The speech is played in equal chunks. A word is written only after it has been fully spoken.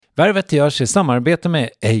Värvet görs i samarbete med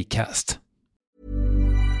Acast.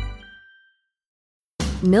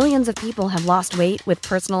 Millions of people have lost weight with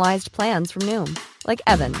personalized plans from Noom. Like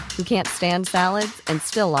Evan, who can't stand salads and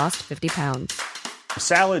still lost 50 pounds.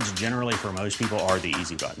 Salads generally for most people are the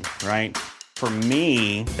easy button, right? For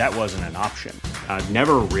me, that wasn't an option. I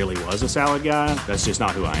never really was a salad guy. That's just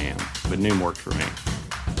not who I am. But Noom worked for me.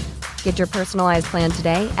 Get your personalized plan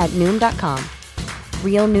today at Noom.com.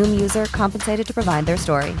 Real Noom user compensated to provide their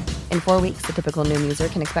story. In 4 weeks, the typical Noom user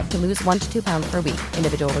can expect to lose 1 to 2 pounds per week.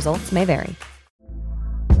 Individual results may vary.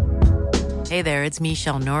 Hey there, it's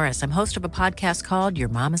Michelle Norris. I'm host of a podcast called Your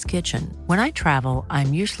Mama's Kitchen. When I travel,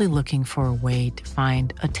 I'm usually looking for a way to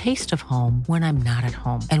find a taste of home when I'm not at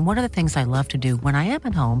home. And one of the things I love to do when I am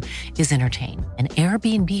at home is entertain. And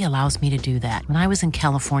Airbnb allows me to do that. When I was in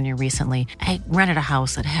California recently, I rented a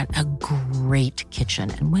house that had a great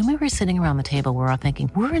kitchen. And when we were sitting around the table, we're all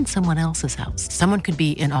thinking, we're in someone else's house. Someone could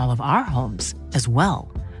be in all of our homes as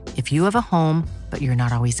well. If you have a home, but you're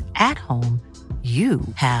not always at home, you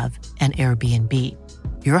have an Airbnb.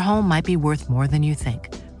 Your home might be worth more than you think.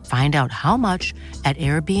 Find out how much at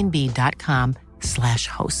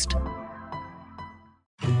airbnb.com/host.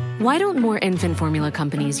 Why don't more infant formula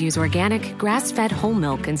companies use organic, grass-fed whole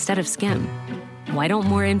milk instead of skim? Why don't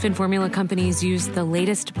more infant formula companies use the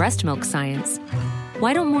latest breast milk science?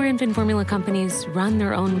 Why don't more infant formula companies run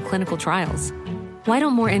their own clinical trials? Why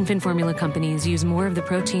don't more infant formula companies use more of the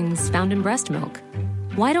proteins found in breast milk?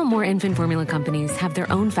 Why don't more infant formula companies have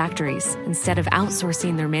their own factories instead of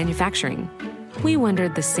outsourcing their manufacturing? We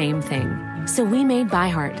wondered the same thing. So we made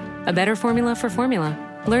ByHeart, a better formula for formula.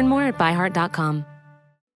 Learn more at byheart.com.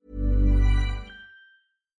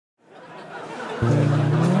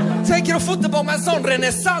 Tänk er att fotobomba en sån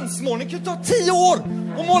renässansmål. Det kan ta 10 år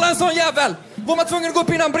att måla en sån jävel. Var man tvungen att gå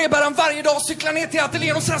upp innan brevbäraren varje dag, cykla ner till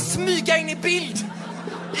ateljén och sen smyga in i bild.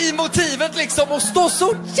 I motivet liksom, och stå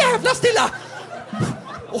så jävla stilla.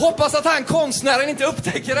 Och hoppas att han konstnären inte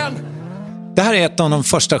upptäcker den. Det här är ett av de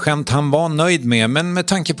första skämt han var nöjd med, men med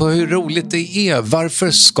tanke på hur roligt det är,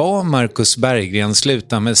 varför ska Marcus Berggren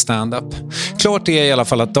sluta med stand-up? Klart är i alla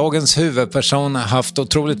fall att dagens huvudperson har haft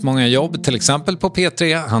otroligt många jobb, till exempel på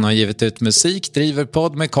P3. Han har givit ut musik, driver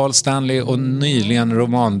podd med Carl Stanley och nyligen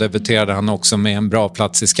romandebuterade han också med En bra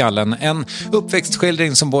plats i skallen. En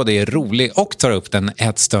uppväxtskildring som både är rolig och tar upp den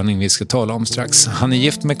ätstörning vi ska tala om strax. Han är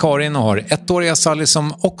gift med Karin och har 1-åriga Sally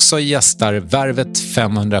som också gästar Värvet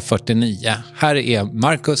 549. Här är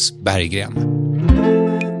Marcus Berggren.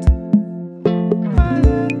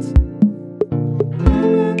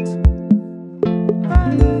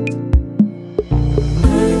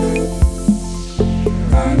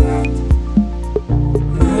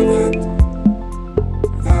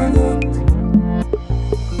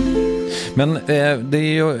 Men det är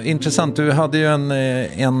ju intressant, du hade ju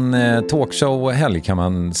en talkshow-helg kan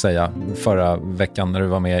man säga förra veckan när du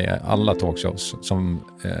var med i alla talkshows som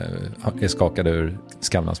är skakade ur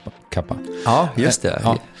Skavlans kappa. Ja, just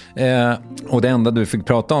det. Och det enda du fick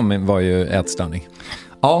prata om var ju ätstörning.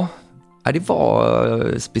 Ja, det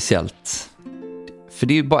var speciellt. För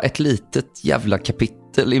det är ju bara ett litet jävla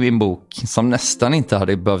kapitel i min bok som nästan inte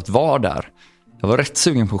hade behövt vara där. Jag var rätt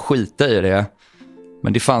sugen på att skita i det.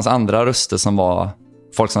 Men det fanns andra röster som var,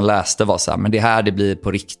 folk som läste var så här, men det här det blir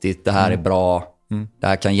på riktigt, det här är bra, det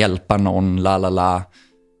här kan hjälpa någon, la.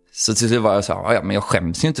 Så till slut var jag så här, ja men jag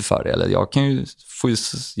skäms ju inte för det, eller jag kan ju,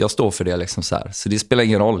 jag står för det liksom så här. Så det spelar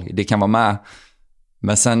ingen roll, det kan vara med.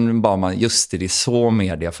 Men sen bara man, just det är så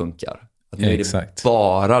media funkar. Att nu är det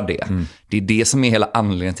bara det. Det är det som är hela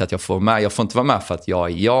anledningen till att jag får vara med. Jag får inte vara med för att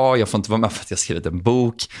jag är jag får inte vara med för att jag skrivit en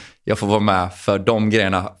bok. Jag får vara med för de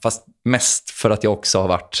grejerna, fast mest för att jag också har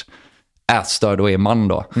varit ätstörd och är man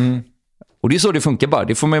då. Och det är så det funkar bara.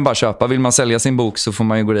 Det får man ju bara köpa. Vill man sälja sin bok så får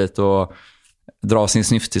man ju gå dit och dra sin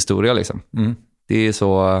snyfthistoria liksom. Det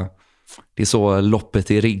är så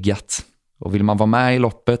loppet är riggat. Och vill man vara med i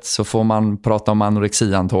loppet så får man prata om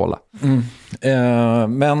anorexiantåla.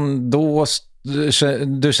 Men då,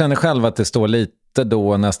 du känner själv att det står lite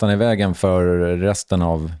då nästan i vägen för resten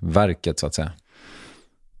av verket så att säga?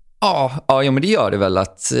 Ja, men det gör det väl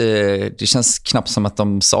att det känns knappt som att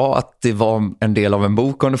de sa att det var en del av en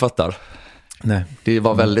bok om du fattar. Nej. Det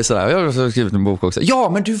var väldigt sådär, jag har skrivit en bok också. Ja,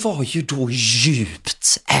 men du var ju då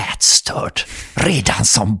djupt ätstörd. Redan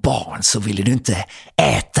som barn så ville du inte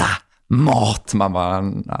äta mat. Man bara,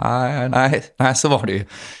 nej, så var det ju.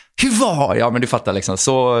 Hur var det? Ja, men du fattar liksom,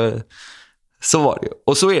 så var det ju.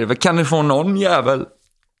 Och så är det väl, kan du få någon jävel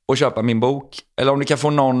att köpa min bok? Eller om du kan få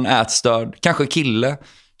någon ätstörd, kanske kille,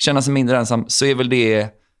 känna sig mindre ensam, så är väl det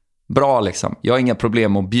bra liksom. Jag har inga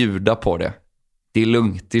problem att bjuda på det. Det är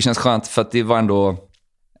lugnt, det känns skönt för att det var ändå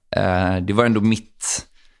Det var ändå mitt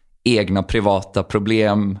egna privata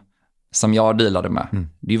problem som jag dealade med.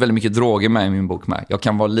 Det är ju väldigt mycket droger med i min bok med. Jag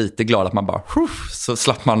kan vara lite glad att man bara så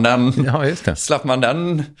slapp man den. Ja, just det. Slapp man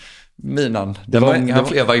den minan. Det var många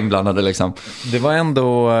fler var inblandade liksom. Det var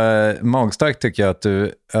ändå magstarkt tycker jag att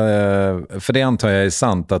du, för det antar jag är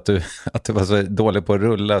sant, att du var så dålig på att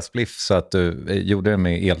rulla spliff så att du gjorde det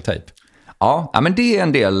med eltejp. Ja, men det är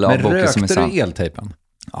en del av boken som är sant. Men rökte du eltejpen?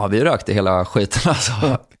 Ja, vi rökte hela skiten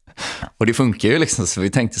alltså. Och det funkar ju liksom, så vi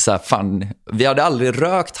tänkte så här, fan, vi hade aldrig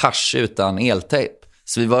rökt hasch utan eltejp.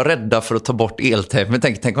 Så vi var rädda för att ta bort eltejp. Men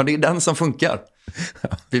tänk om det är den som funkar.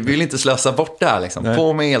 Vi vill inte slösa bort det här liksom.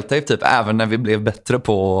 På med eltejp typ, även när vi blev bättre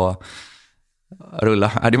på att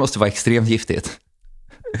rulla. Det måste vara extremt giftigt.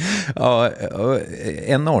 Ja,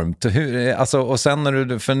 enormt. Och sen när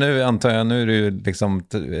du, för nu antar jag, nu är du liksom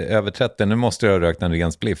över 30, nu måste du ha rökt en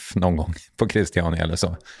ren spliff någon gång på Christiania eller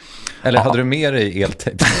så. Eller hade du med dig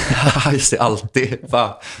eltejp? Ja, just det, alltid.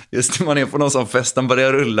 Just när man är på någon sån fest, man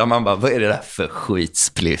börjar rulla, man bara, vad är det där för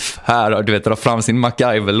skitspliff? Här, du vet, dra fram sin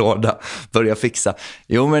MacGyver-låda, börja fixa.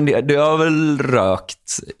 Jo, men du har väl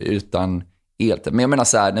rökt utan eltejp. Men jag menar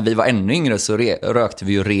så här, när vi var ännu yngre så rökte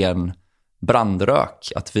vi ju ren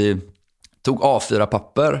brandrök. Att vi tog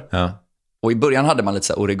A4-papper. Ja. Och i början hade man lite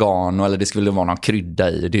så här oregano, eller det skulle vara någon krydda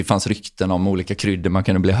i. Det fanns rykten om olika kryddor man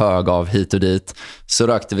kunde bli hög av hit och dit. Så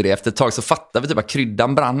rökte vi det. Efter ett tag så fattade vi typ att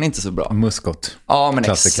kryddan brann inte så bra. Muskot. Ja, men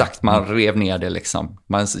klassiker. Exakt. Man rev ner det liksom.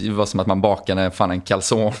 Det var som att man bakade en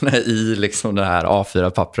calzone i liksom det här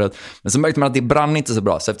A4-pappret. Men så märkte man att det brann inte så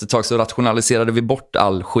bra. Så efter ett tag så rationaliserade vi bort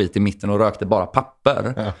all skit i mitten och rökte bara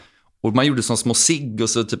papper. Ja. Och man gjorde som små cigg och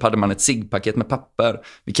så typ hade man ett ciggpaket med papper.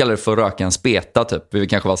 Vi kallade det för att röka en speta typ. Vi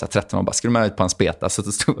kanske var så här 13 och bara, skulle man ut på en speta? Så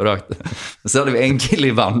det stod och rökte. Och så hade vi en kille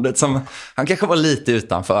i bandet som, han kanske var lite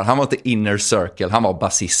utanför. Han var inte inner circle, han var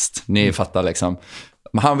basist. Ni fattar liksom.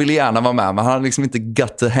 Men han ville gärna vara med, men han hade liksom inte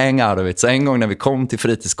got to hang out of it. Så en gång när vi kom till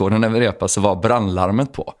fritidsgården när vi repade så var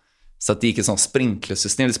brandlarmet på. Så att det gick ett sånt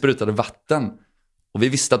sprinklersystem, det sprutade vatten. Och vi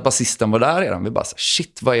visste att basisten var där redan. Vi bara så,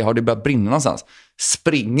 shit, har det börjat brinna någonstans?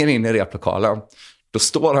 Springer in i replokalen. Då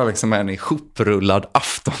står han liksom med en ihoprullad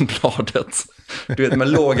Aftonbladet. Du vet, med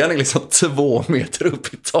lågan är liksom 2 meter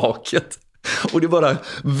upp i taket. Och det bara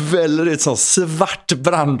väller ut sån svart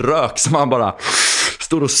brandrök som han bara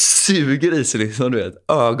står och suger i sig liksom, du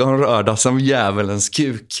vet. Ögon röda som djävulens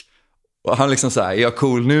kuk. Och han liksom så här, är jag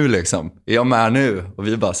cool nu liksom? Är jag med nu? Och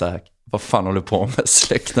vi bara så här, vad fan håller på med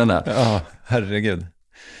släkten där? Ja, herregud.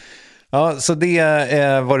 Ja, så det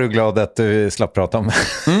var du glad att du slapp prata om.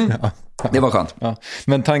 Ja. Det var skönt. Ja.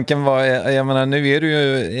 Men tanken var, jag menar,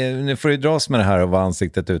 nu får du dras med det här och vara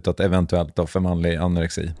ansiktet utåt eventuellt då för manlig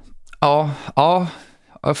anorexi. Ja,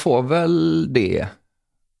 jag får väl det.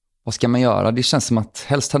 Vad ska man göra? Det känns som att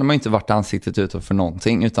helst hade man inte varit ansiktet utåt för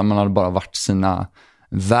någonting, utan man hade bara varit sina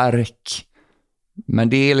verk. Men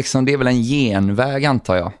det är väl en genväg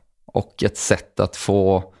antar jag. Och ett sätt att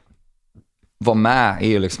få vara med är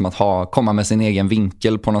ju liksom att komma med sin egen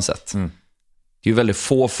vinkel på något sätt. Mm. Det är ju väldigt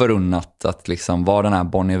få förunnat att liksom vara den här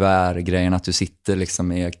Bon Iver-grejen, att du sitter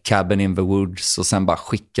liksom i Cabin in the Woods och sen bara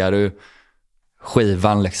skickar du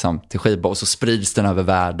skivan liksom till skiva och så sprids den över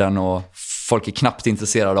världen och folk är knappt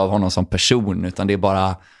intresserade av honom som person, utan det är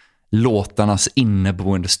bara låtarnas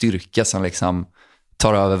inneboende styrka som liksom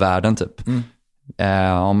tar över världen typ. Mm.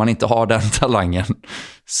 Om man inte har den talangen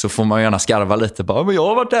så får man gärna skarva lite. Bara, men jag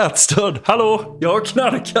har varit ätstörd. Hallå, jag har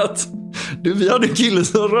knarkat. Vi hade en kille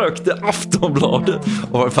som rökte Aftonbladet.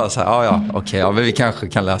 Och var fan så här, okej, men vi kanske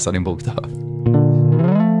kan läsa din bok då.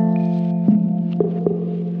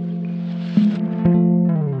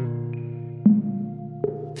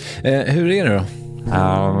 Hur är det då?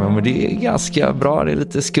 Men det är ganska bra. Det är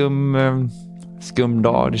lite skum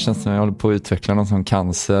dag. Det känns som att jag håller på att utveckla någon sån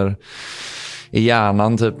cancer i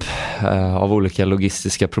hjärnan typ, av olika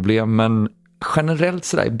logistiska problem. Men generellt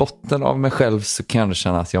sådär i botten av mig själv så kan jag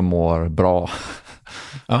känna att jag mår bra.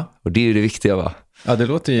 Ja. Och det är ju det viktiga, va? Ja, det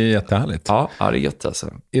låter ju jättehärligt. Ja, det är gött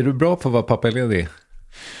alltså. Är du bra på att vara pappaledig?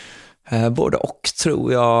 Både och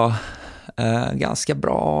tror jag. Ganska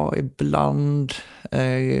bra ibland.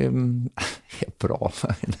 Är bra.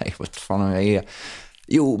 Nej, vad fan om jag är.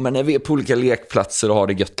 Jo, men när vi är på olika lekplatser och har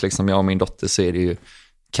det gött liksom, jag och min dotter, så är det ju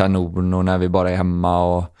kanon. Och när vi bara är hemma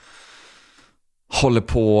och håller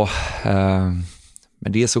på.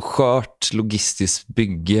 Men det är så skört logistiskt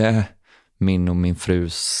bygge, min och min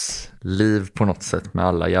frus liv på något sätt, med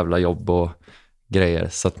alla jävla jobb och grejer.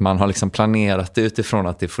 Så att man har liksom planerat det utifrån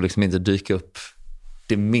att det får liksom inte dyka upp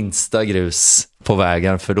det minsta grus på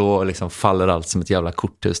vägen, för då liksom faller allt som ett jävla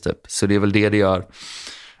korthus typ. Så det är väl det gör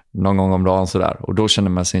någon gång om dagen sådär. Och då känner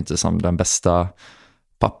man sig inte som den bästa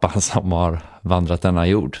pappan som har vandrat denna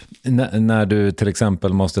jord. När du till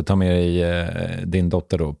exempel måste ta med dig din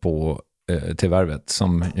dotter då till värvet,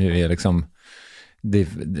 som är liksom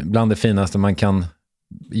bland det finaste man kan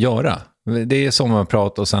göra. Det är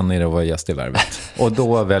sommarprat och sen är det att vara gäst i värvet. Och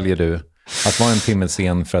då väljer du att vara en timme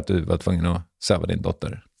sen för att du var tvungen att söva din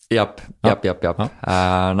dotter. Japp.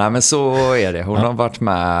 Nej, men så är det. Hon har varit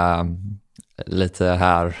med lite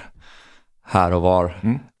här och var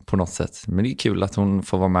på något sätt. Men det är kul att hon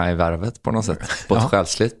får vara med i värvet på något sätt. På ett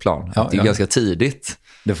själsligt plan. Det är ganska tidigt.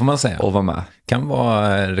 Det får man säga. Att vara med. Kan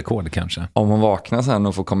vara rekord kanske. Om hon vaknar sen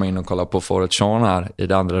och får komma in och kolla på Forrest Shawn här i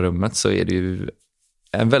det andra rummet, så är det ju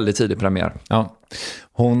en väldigt tidig premiär. Ja,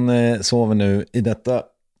 hon sover nu i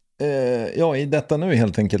detta nu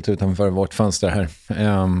helt enkelt utanför vårt fönster här.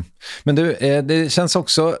 Men du, det känns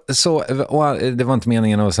också så, och det var inte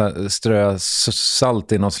meningen att strö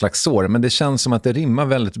salt i något slags sår, men det känns som att det rimmar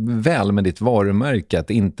väldigt väl med ditt varumärke att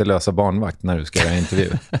inte lösa barnvakt när du ska göra intervju.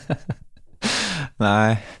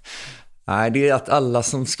 Nej, det är att alla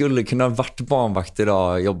som skulle kunna varit barnvakt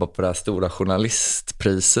idag jobbar på det här stora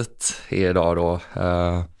journalistpriset idag då.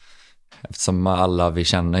 Eftersom alla vi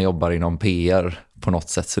känner jobbar inom PR på något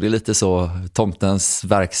sätt. Så det är lite så, tomtens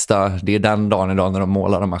verkstad, det är den dagen idag när de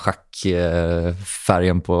målar de här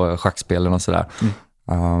schackfärgen på schackspelen och sådär.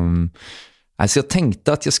 Alltså jag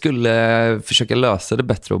tänkte att jag skulle försöka lösa det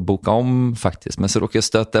bättre och boka om faktiskt. Men så råkade jag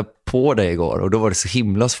stöta på det igår och då var det så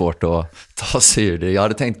himla svårt att ta sig ur det. Jag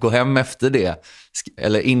hade tänkt gå hem efter det.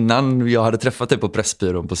 Eller innan jag hade träffat dig på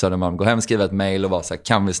Pressbyrån på Södermalm. Gå hem, skriva ett mejl och vara så här,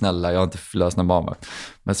 kan vi snälla, jag har inte löst någon barnvakt.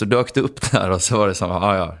 Men så dök det upp där och så var det så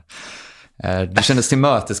här, det kändes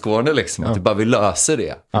tillmötesgående liksom, att du bara vill lösa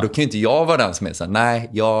det. Och då kan ju inte jag vara den som är så här, nej,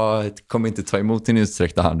 jag kommer inte ta emot din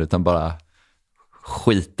utsträckta hand utan bara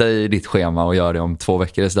skita i ditt schema och göra det om 2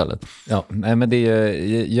 veckor istället. Ja, nej, men det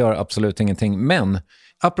gör absolut ingenting. Men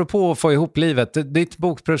apropå att få ihop livet, ditt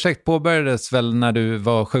bokprojekt påbörjades väl när du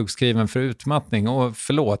var sjukskriven för utmattning, och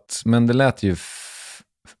förlåt, men det lät ju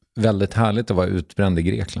väldigt härligt att vara utbränd i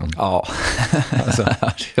Grekland. Ja, alltså.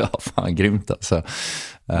 Det var fan grymt alltså.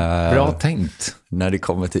 Bra tänkt. När det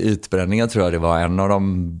kommer till utbränningar tror jag det var en av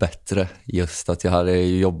de bättre, just att jag hade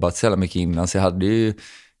jobbat så jävla mycket innan, så jag hade ju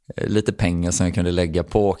lite pengar som jag kunde lägga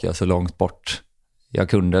på och åka så långt bort jag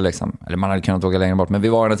kunde liksom. Eller man hade kunnat åka längre bort, men vi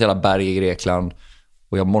var i ett jävla berg i Grekland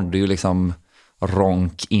och jag mådde ju liksom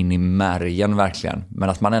ronk in i märgen verkligen. Men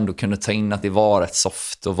att man ändå kunde ta in att det var rätt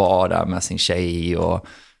soft och vara där med sin tjej och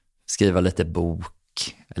skriva lite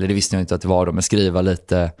bok. Eller det visste jag inte att det var då, men skriva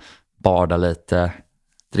lite, bada lite,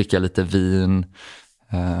 dricka lite vin.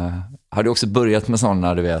 Hade också börjat med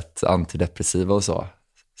sådana, du vet, antidepressiva och så.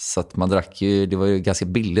 Så att man drack ju, det var ju ganska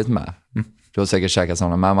billigt med. Du har säkert käkat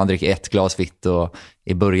sådana, men man dricker 1 glas vitt och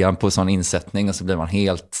i början på sån insättning och så blir man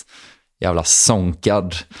helt jävla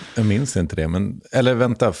sonkad. Jag minns inte det, men eller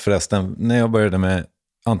vänta förresten, när jag började med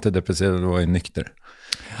antidepressiva då var jag nykter.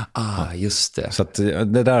 Just det. Så att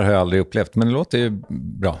det där har jag aldrig upplevt, men det låter ju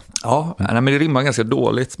bra. Ja, nej, men det rimmar ganska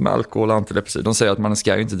dåligt med alkohol och antidepressiva. De säger att man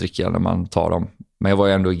ska ju inte dricka när man tar dem. Men jag var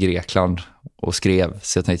ju ändå i Grekland och skrev,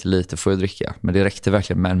 så jag tänkte lite får jag dricka. Men det räckte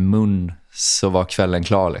verkligen med en mun så var kvällen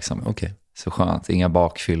klar liksom. Okay. Så skönt, inga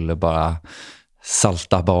bakfyller, bara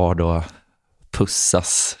salta bad och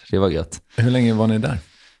pussas. Det var gött. Hur länge var ni där?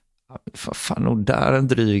 Fan, nog där en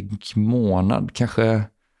dryg månad, kanske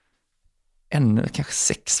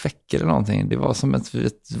 6 veckor eller någonting. Det var som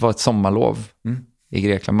ett sommarlov i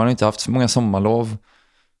Grekland. Man har inte haft så många sommarlov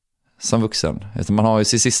som vuxen. Utan man har ju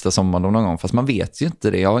sitt sista sommarlov någon gång. Fast man vet ju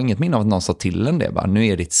inte det. Jag har inget minne av att någon sa till en det. Bara, nu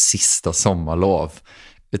är ditt sista sommarlov.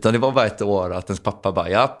 Utan det var bara ett år att ens pappa bara,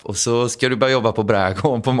 ja, och så ska du börja jobba på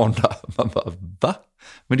Brädgården på måndag. Man bara, va?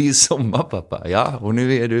 Men det är ju sommar, pappa. Ja, och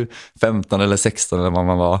nu är du 15 eller 16 eller vad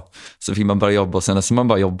man var. Så fick man börja jobba och sen har man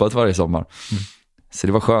bara jobbat varje sommar. Så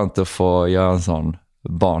det var skönt att få göra en sån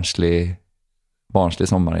barnslig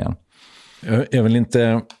sommar igen. Jag vill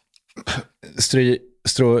inte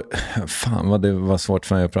strå... Fan vad det var svårt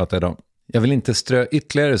för mig att prata idag. Jag vill inte strö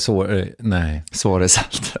ytterligare sår i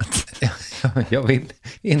saltet. Jag vill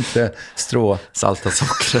inte strå salta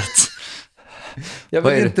sockret. Jag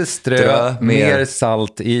vill inte strö mer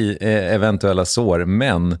salt i eventuella sår,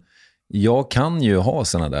 men jag kan ju ha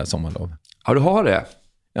såna där sommarlov. Ja, du har det?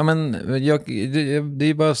 Ja, men det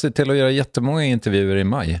är bara att se till att göra jättemånga intervjuer i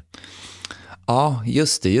maj. Ja,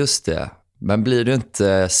 just det. Men blir du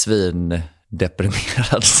inte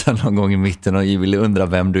deprimerad sen någon gång i mitten och vill undra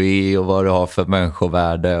vem du är och vad du har för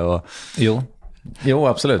människovärde? Och... Jo,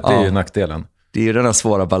 absolut. Det är ju nackdelen. Det är ju den här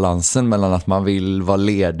svåra balansen mellan att man vill vara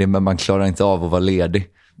ledig men man klarar inte av att vara ledig.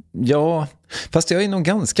 Ja, Fast jag är nog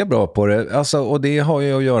ganska bra på det. Alltså, och det har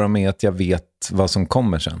ju att göra med att jag vet vad som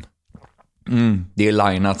kommer sen. Det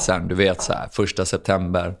är linat sen, du vet så här, 1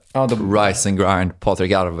 september, Rise and Grind,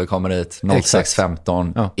 Patrik Arve kommer hit,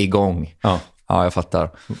 06.15, igång. Ja, jag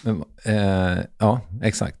fattar. Ja,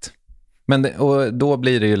 exakt. Men och då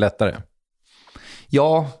blir det ju lättare.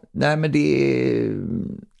 Ja, nej men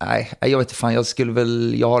jag vet inte fan,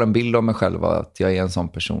 jag har en bild av mig själv att jag är en sån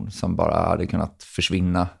person som bara hade kunnat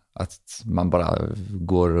försvinna. Att man bara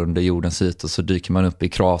går under jordens yta och så dyker man upp i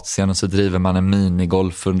Kroatien och så driver man en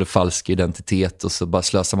minigolf under falsk identitet och så bara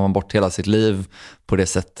slösar man bort hela sitt liv på det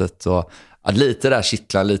sättet. Och lite där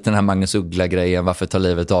kittlar, lite den här Magnus Uggla-grejen, varför ta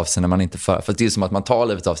livet av sig när man inte för det är som att man tar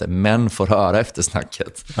livet av sig men får höra efter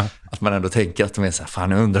snacket. Att man ändå tänker att de är så här, fan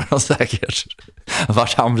nu undrar de säkert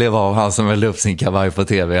vart han blev av, han som väl upp sin kavaj på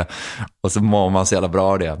tv, och så mår man så jävla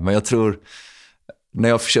bra av det. Men jag tror, när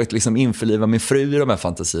jag försökt liksom införliva min fru i de här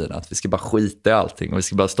fantasierna, att vi ska bara skita i allting och vi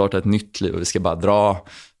ska bara starta ett nytt liv och vi ska bara dra,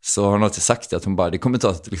 så har hon alltid sagt att hon bara, det kommer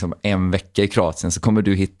ta liksom 1 vecka i Kroatien, så kommer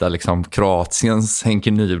du hitta liksom Kroatiens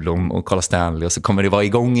Henke Nyblom och Carl Stanley och så kommer det vara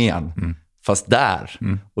igång igen. Fast där.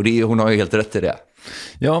 Och hon har ju helt rätt i det.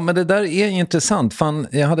 Ja, men det där är intressant. Fan,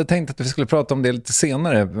 jag hade tänkt att vi skulle prata om det lite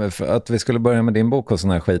senare, för att vi skulle börja med din bok och sån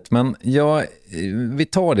här skit. Men vi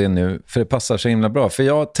tar det nu, för det passar så himla bra. För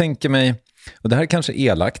jag tänker mig, och det här är kanske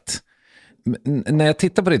elakt, när jag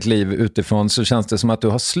tittar på ditt liv utifrån så känns det som att du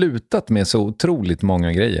har slutat med så otroligt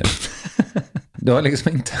många grejer. Du har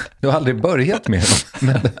liksom inte, du har aldrig börjat med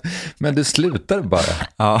dem, men du slutar bara.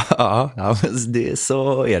 Ja, det,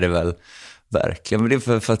 så är det väl verkligen. Men det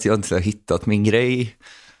är för att jag inte har hittat min grej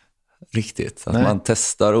riktigt. Att man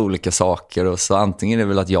testar olika saker och så antingen är det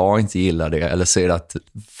väl att jag inte gillar det eller så är det att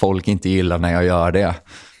folk inte gillar när jag gör det.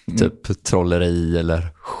 Typ trolleri eller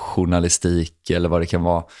journalistik eller vad det kan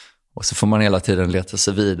vara. Och så får man hela tiden leta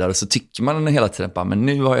sig vidare. Så tycker man hela tiden bara, men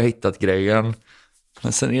nu har jag hittat grejen.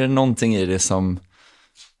 Men sen är det någonting i det som,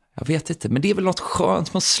 jag vet inte, men det är väl något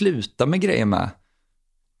skönt med att sluta med grejer med.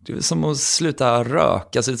 Det är som att sluta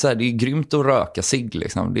röka. Så det är ju grymt att röka cigg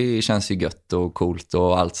liksom. Det känns ju gött och coolt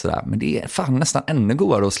och allt sådär. Men det är fan nästan ännu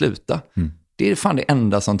godare att sluta. Det är fan det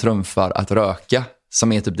enda som trumfar att röka,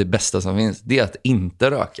 som är typ det bästa som finns. Det är att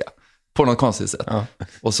inte röka. På något konstigt sätt. Ja.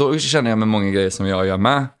 Och så känner jag med många grejer som jag gör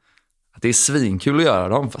med. Att det är svinkul att göra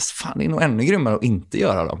dem. Fast fan, det är nog ännu grymmare att inte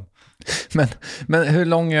göra dem. Men hur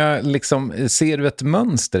långa, liksom, ser du ett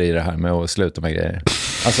mönster i det här med att sluta med grejer?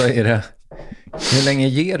 Alltså hur länge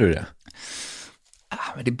ger du det?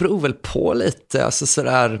 Men det beror väl på lite. Alltså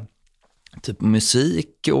sådär, typ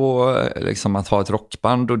musik och liksom att ha ett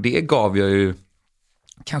rockband. Och det gav jag ju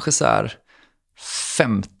kanske så här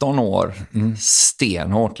 15 år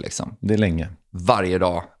stenhårt liksom. Det är länge. Varje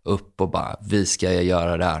dag upp och bara, vi ska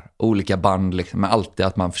göra det här. Olika band liksom, men alltid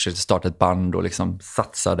att man försökte starta ett band och liksom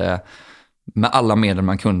satsade med alla medel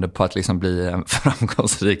man kunde på att liksom bli en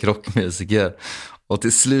framgångsrik rockmusiker. Och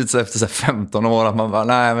till slut så efter så 15 år att man bara,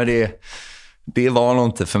 nej men det var nog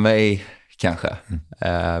inte för mig kanske.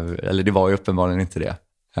 Eller det var ju uppenbarligen inte det.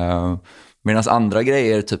 Medan andra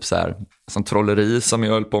grejer, typ så här, som trolleri som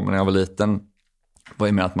jag höll på med när jag var liten, var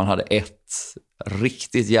ju med att man hade ett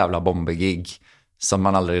riktigt jävla bombegig som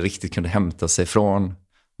man aldrig riktigt kunde hämta sig från,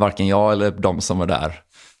 varken jag eller de som var där.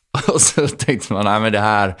 Och så tänkte man, nej men det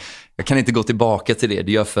här, jag kan inte gå tillbaka till det.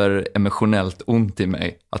 Det gör för emotionellt ont i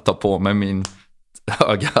mig att ta på mig min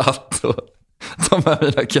höga hatt och ta med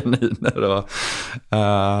mina kaniner. Och,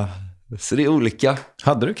 så det är olika.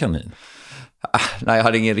 Hade du kanin? Nej, jag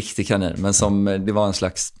hade ingen riktig kanin, men som det var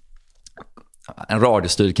en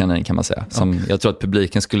radiostyrd kanin kan man säga. Som jag tror att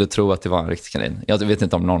publiken skulle tro att det var en riktig kanin. Jag vet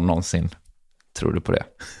inte om någon någonsin trodde på det.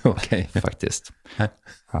 Okej. Faktiskt.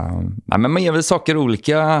 Men man ger väl saker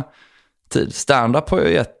olika tid. Stand-up har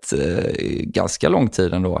jag gett ganska lång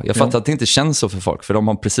tid ändå. Jag fattar att det inte känns så för folk. För de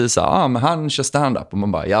har precis sagt, men han kör stand-up. Och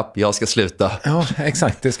man bara, ja, jag ska sluta. Ja,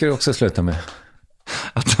 exakt. Det ska du också sluta med.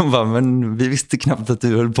 Att de bara, men vi visste knappt att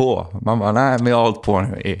du höll på. Man bara, nej, men jag har hållit på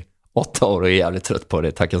nu i 8 år och är jävligt trött på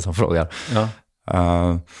det. Tackar som frågar.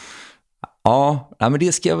 Men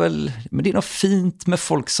det ska jag väl... Men det är något fint med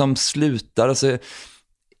folk som slutar. Alltså,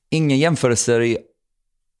 ingen jämförelser i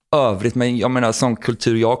övrigt. Men jag menar, sån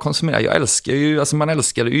kultur jag konsumerar. Jag älskar ju... Alltså man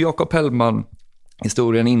älskade ju Jakob Hellman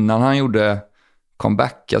historien innan han gjorde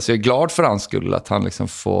comeback. Alltså jag är glad för hans skull att han liksom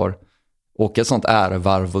får åka ett sånt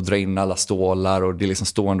ärevarv och dra in alla stålar. Och det är liksom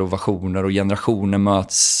stående ovationer och generationer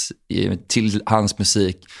möts till hans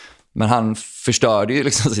musik. Men han förstörde ju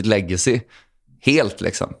liksom sitt legacy helt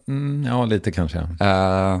liksom. Ja, lite kanske.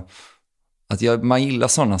 Att man gillar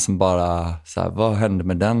sådana som bara så här, vad hände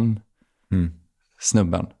med den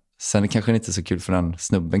snubben Sen är det kanske inte så kul för den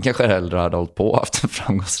snubben. Kanske hellre hade hållit på och haft en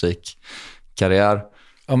framgångsrik karriär.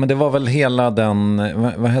 Ja, men det var väl hela den,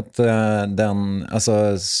 vad hette den,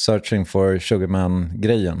 alltså Searching for Sugar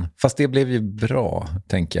Man-grejen. Fast det blev ju bra,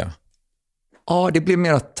 tänker jag. Ja, det blev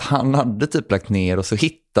mer att han hade typ lagt ner och så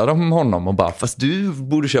hittade de honom och bara, fast du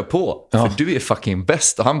borde köra på, för du är fucking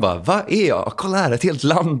bäst. Och han bara, vad är jag? Kolla här, ett helt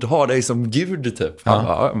land har dig som gud typ. Han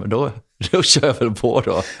bara, ja, men då kör jag väl på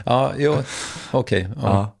då. Ja, jo, okej.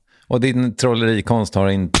 Ja. Och din trollerikonst har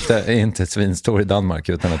inte svinstor i Danmark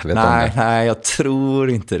utan att du vet om det. Nej, jag tror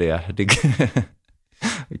inte det.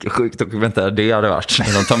 Vilken sjukt dokumentär det hade varit.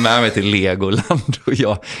 De tar med mig till Legoland och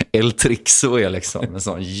jag, El Trixo är liksom en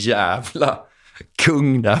sån jävla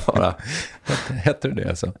kung där bara. Heter det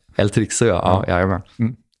alltså? El Trixo, ja. Ja,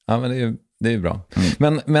 ja, men det är ju bra.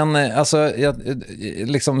 Men alltså, jag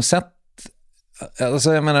liksom sett,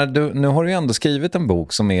 alltså jag menar, nu har du ju ändå skrivit en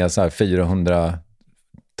bok som är så här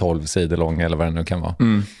 412 sidor lång eller vad det nu kan vara.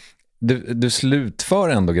 Du slutför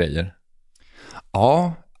ändå grejer.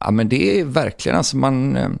 Ja, men det är verkligen, alltså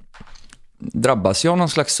man drabbas ju av någon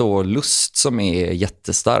slags så lust som är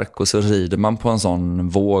jättestark och så rider man på en sån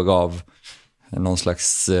våg av någon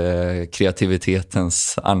slags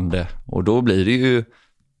kreativitetens ande och då blir det ju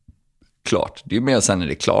klart. Det är ju mer sen är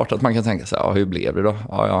det klart att man kan tänka sig, ja, hur blev det då?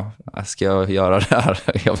 Ja, ska jag göra det här?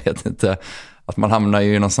 Jag vet inte. Att man hamnar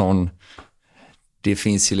ju i någon sån, det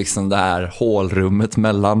finns ju liksom det här hålrummet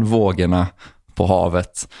mellan vågorna på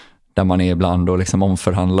havet där man är ibland och liksom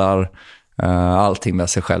omförhandlar allting med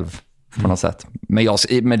sig själv på något sätt. Men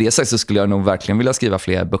med det sagt så skulle jag nog verkligen vilja skriva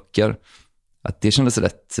fler böcker. Att det kändes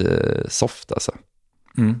rätt soft alltså.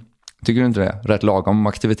 Tycker du inte det? Rätt lagom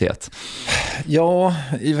aktivitet. Ja,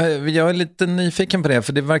 jag är lite nyfiken på det.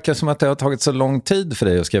 För det verkar som att det har tagit så lång tid för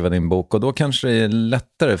dig att skriva din bok. Och då kanske det är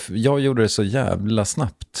lättare. Jag gjorde det så jävla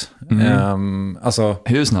snabbt. Alltså,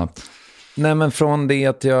 hur snabbt? Nej, men från det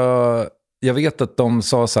att jag vet att de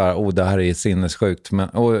sa så här, det här är sinnessjukt.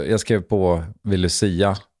 Och jag skrev på vid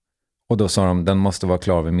Lucia. Och då sa de, den måste vara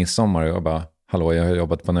klar vid midsommar. Och jag bara, hallå, jag har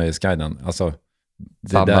jobbat på Nöjesguiden. Alltså,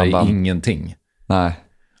 det är ingenting. Nej.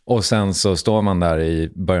 Och sen så står man där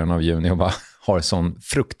i början av juni och bara har sån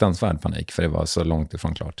fruktansvärd panik. För det var så långt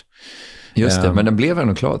ifrån klart. Just det, men den blev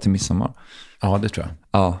ändå klar till midsommar. Ja, det tror jag.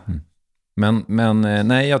 Ja. Men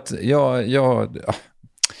nej,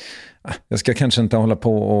 jag ska kanske inte hålla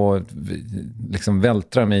på och liksom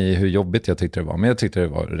vältra mig i hur jobbigt jag tyckte det var. Men jag tyckte det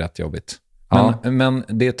var rätt jobbigt. Men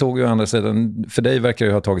det tog ju å andra sidan, för dig verkar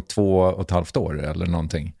det ha tagit 2,5 år eller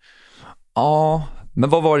någonting. Ja, men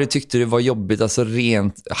vad var det tyckte du var jobbigt? Alltså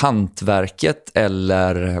rent hantverket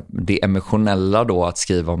eller det emotionella då, att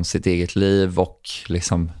skriva om sitt eget liv och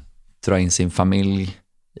liksom dra in sin familj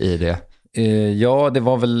i det? Ja, det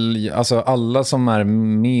var väl, alltså alla som är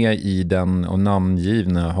med i den och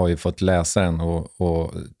namngivna har ju fått läsa den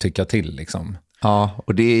och tycka till liksom. Ja,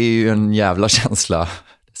 och det är ju en jävla känsla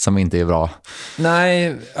som inte är bra.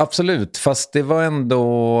 Nej, absolut. Fast det var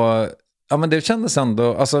ändå, ja men det kändes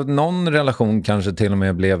ändå, alltså någon relation kanske till och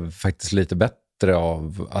med blev faktiskt lite bättre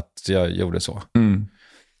av att jag gjorde så.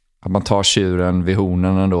 Att man tar tjuren vid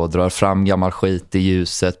hornen ändå, drar fram gammal skit i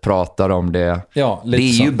ljuset, pratar om det. Ja, det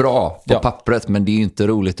är ju bra på pappret, men det är ju inte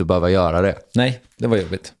roligt att behöva göra det. Nej, det var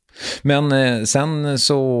jobbigt. Men sen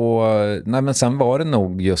så, sen var det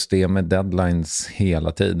nog just det med deadlines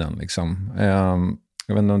hela tiden liksom.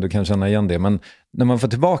 Jag vet inte om du kan känna igen det, men när man får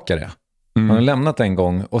tillbaka det, man har lämnat en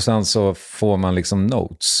gång och sen så får man liksom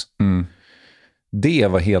notes. Det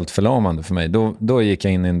var helt förlamande för mig. Då gick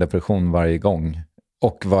jag in i en depression varje gång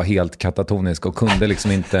och var helt katatonisk och kunde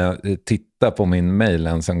liksom inte titta på min mail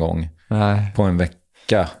ens en gång på en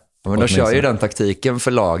vecka. Men de kör ju den taktiken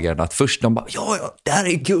för lagen att först de bara, ja, det här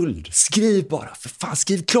är guld, skriv bara, för fan,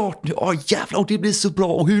 skriv klart nu, jävlar, och det blir så bra,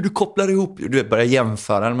 och hur du kopplar ihop, du börjar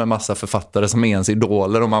jämföra den med massa författare som är ens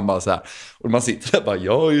idoler, och man bara så här, och man sitter där bara,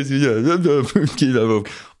 jag är så jävla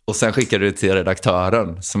och sen skickar du det till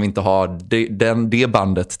redaktören som inte har det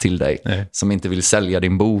bandet till dig. Nej. Som inte vill sälja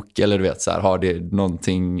din bok, eller du vet så här, har det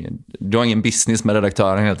någonting, du har ingen business med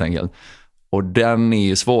redaktören helt enkelt, och den är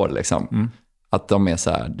ju svår liksom. Att de är så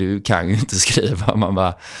här, du kan ju inte skriva. Man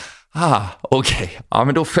bara, okej. Ja,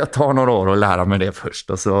 men då får jag ta några år och lära mig det först.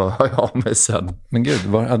 Och så har jag med sen. Men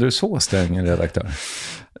gud, hade du så sträng en redaktör?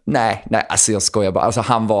 Nej, alltså jag skojar bara. Alltså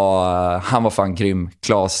han var fan grym.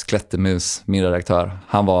 Claes Klättermus, min redaktör.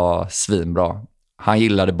 Han var svinbra. Han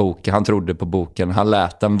gillade boken, han trodde på boken. Han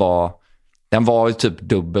lät den var ju typ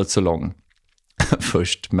dubbelt så lång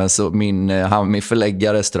först, men så min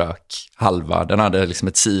förläggare strök halva. Den hade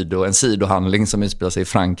liksom en sidohandling som utspelar sig i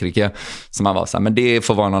Frankrike, som han var så här, men det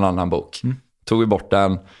får vara någon annan bok. Tog vi bort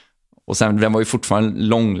den Och sen den var ju fortfarande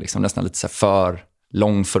lång, liksom, nästan lite så här för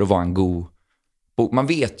lång för att vara en god bok. Man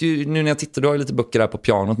vet ju, nu när jag tittar, du har ju lite böcker där på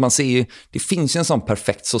pianot, man ser ju, det finns ju en sån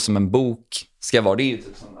perfekt, så som en bok ska vara. Det är ju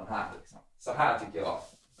typ som den här, liksom. Så här tycker jag.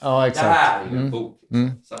 Ja, exakt. Det här är en bok.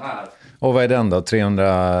 Så här. Och vad är den då?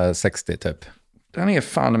 360 typ? Den är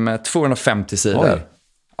fan med 250 sidor. Oj.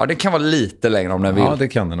 Ja, det kan vara lite längre om den vill. Ja, det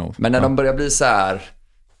kan det nog. Men när de börjar bli så här,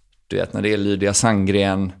 du vet, när det är Lydia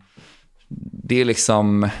Sandgren, det är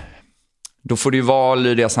liksom, då får det ju vara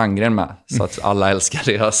Lydia Sandgren med, så att alla älskar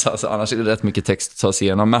det. Alltså, annars är det rätt mycket text att ta sig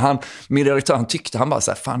igenom. Men min redaktör, han bara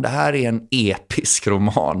så här, fan, det här är en episk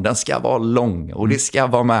roman. Den ska vara lång och det ska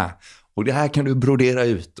vara med. Och det här kan du brodera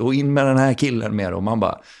ut och in med den här killen mer. Och man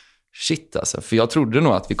bara, shit alltså. För jag trodde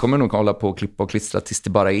nog att vi kommer nog hålla på och klippa och klistra tills det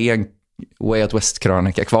bara är en Way Out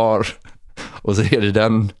West-krönika kvar. Och så är det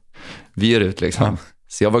den vi ger ut liksom. Ja.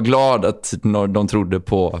 Så jag var glad att de trodde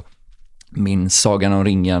på min Sagan om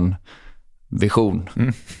ringen-vision.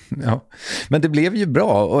 Ja. Men det blev ju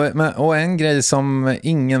bra. Och en grej som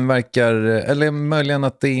ingen verkar, eller möjligen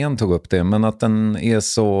att DN tog upp det, men att den är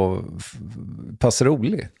så pass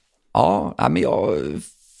rolig. Ja, men jag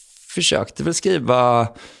försökte väl skriva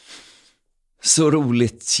så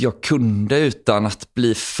roligt jag kunde utan att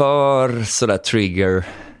bli för sådär trigger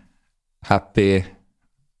happy.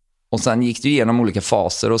 Och sen gick det igenom olika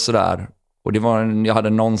faser och sådär. Och det var jag hade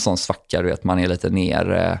någon sån svacka, du vet, man är lite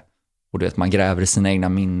nere och du vet, man gräver i sina egna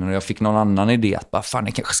minnen. Och jag fick någon annan idé att bara, fan,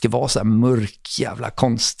 det kanske ska vara så här mörk, jävla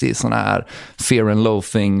konstig sån här Fear and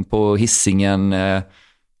Loathing på Hisingen. Men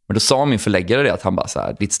då sa min förläggare det, att han bara så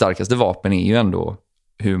här, ditt starkaste vapen är ju ändå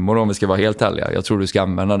humor, om vi ska vara helt ärliga. Jag tror du ska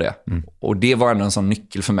använda det. Och det var ändå en sån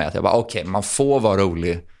nyckel för mig, att jag bara, okej, man får vara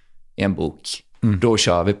rolig i en bok. Då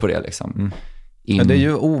kör vi på det liksom. Men det är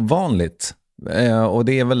ju ovanligt. Och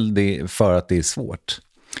det är väl det för att det är svårt.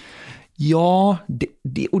 Ja,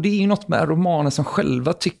 och det är ju något med romaner som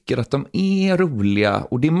själva tycker att de är roliga.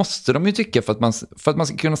 Och det måste de ju tycka, för att man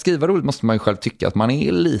ska kunna skriva roligt måste man ju själv tycka att man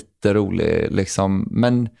är lite rolig liksom.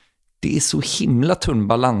 Men det är så himla tunn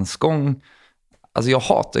balansgång. Alltså jag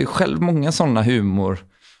hatar ju själv många sådana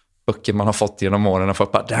humorböcker man har fått genom åren, och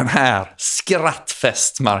folk bara, den här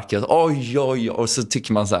skrattfest, Marcus, oj, och så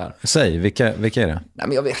tycker man så här. Säg, vilka är det? Nej,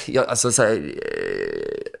 men alltså så här,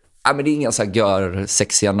 men det är inga så här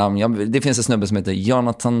sexiga namn. Det finns en snubbe som heter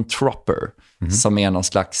Jonathan Tropper, som är någon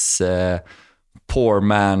slags poor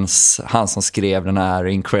man's, han som skrev den här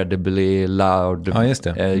Incredibly Loud, ja, just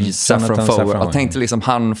det. Saffron Foer. Jag tänkte liksom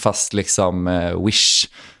han, fast liksom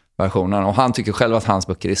Wish-versionen. Och han tycker själv att hans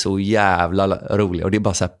böcker är så jävla roliga. Och det är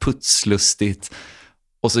bara så här putslustigt.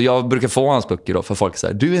 Och så jag brukar få hans böcker då, för folk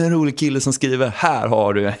säger, du är en rolig kille som skriver, här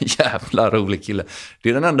har du en jävla rolig kille. Det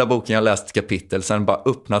är den enda boken jag läst kapitel, sen bara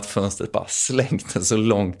öppnat fönstret, bara slängt den så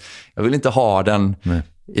långt. Jag vill inte ha den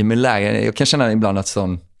i min läge. Jag kan känna ibland att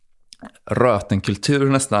sån rötenkultur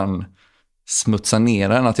nästan smutsar ner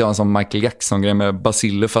den, att jag har en sån Michael Jackson-grej med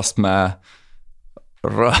basiller fast med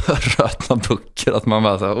rötna böcker, att man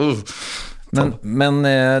bara så här, Men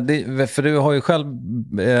för du har ju själv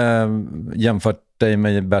jämfört dig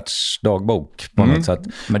med Berts dagbok på något sätt.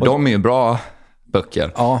 Men de är ju bra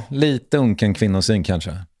böcker. Ja, lite unken kvinnosyn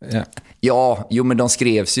kanske. Ja, men de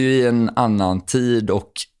skrevs ju i en annan tid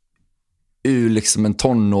och ur liksom en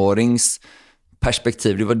tonårings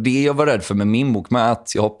perspektiv. Det var det jag var rädd för med min bok, med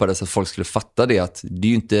att jag hoppades att folk skulle fatta det, att det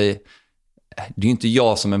är ju inte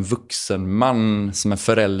jag som en vuxen man, som en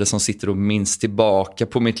förälder som sitter och minns tillbaka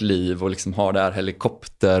på mitt liv och liksom har det här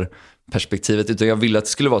helikopterperspektivet, utan jag ville att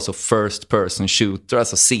det skulle vara så first person shooter,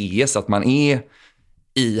 alltså CS, att man är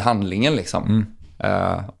i handlingen liksom.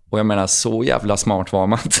 Och jag menar, så jävla smart var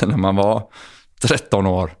man inte när man var 13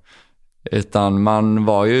 år, utan man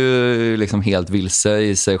var ju liksom helt vilse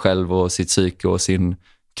i sig själv och sitt psyke och sin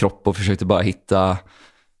kropp och försökte bara hitta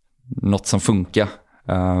något som funkar.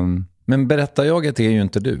 Men berättarjaget är ju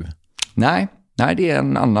inte du. Nej, det är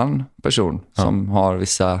en annan person som har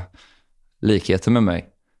vissa likheter med mig.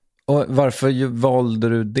 Och varför valde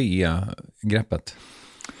du det greppet?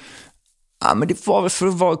 Ja, men det var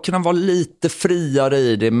för att kunna vara lite friare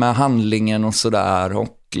i det med handlingen och sådär.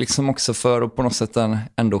 Och liksom också för att på något sätt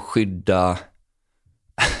ändå skydda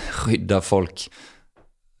folk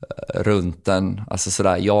runt en. Alltså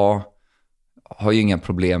sådär, jag har ju inga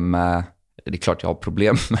problem med, det är klart jag har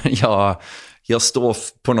problem, men jag står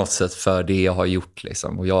på något sätt för det jag har gjort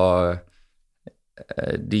liksom. Och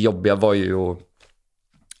det jobbiga var ju att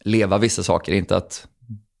leva vissa saker, inte att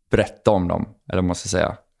berätta om dem, eller måste jag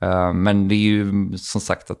säga. Men det är ju som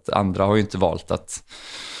sagt att andra har ju inte valt att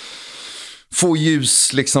få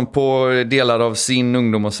ljus liksom på delar av sin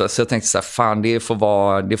ungdom och så jag tänkte så här, fan det får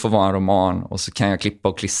vara en roman och så kan jag klippa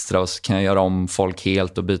och klistra och så kan jag göra om folk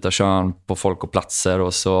helt och byta kön på folk och platser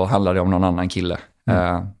och så handlar det om någon annan kille.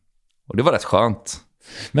 Och det var rätt skönt.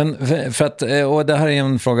 Men för att, och det här är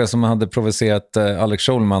en fråga som hade provocerat Alex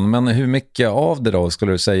Schulman, men hur mycket av det då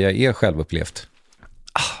skulle du säga är självupplevt?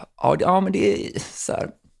 Ja, men det är så här,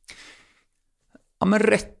 ja men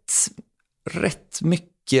rätt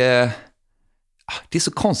mycket. Det är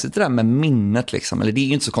så konstigt det där med minnet liksom, eller det är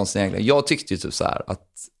ju inte så konstigt egentligen. Jag tyckte ju typ så här att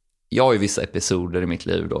jag har ju vissa episoder i mitt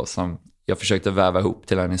liv då som jag försökte väva ihop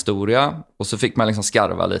till en historia och så fick man liksom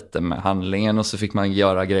skarva lite med handlingen och så fick man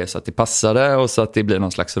göra grejer så att det passade och så att det blir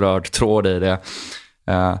någon slags röd tråd i det.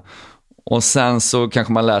 Och sen så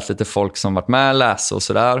kanske man lärt lite folk som varit med läsa och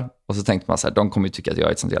sådär och så tänkte man så här, de kommer ju tycka att jag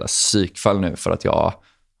är ett sånt jävla psykfall nu för att jag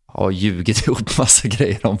har ljugit ihop massa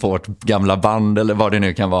grejer om vårt gamla band eller vad det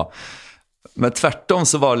nu kan vara. Men tvärtom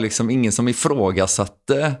så var det liksom ingen som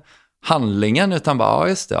ifrågasatte handlingen utan bara, ja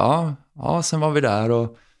just det, ja sen var vi där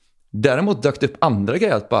och däremot dök det upp andra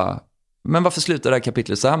grejer att bara, men varför slutade det här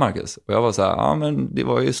kapitlet så här Marcus? Och jag var så här, ja men det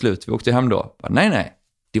var ju slut, vi åkte hem då. Bara, nej,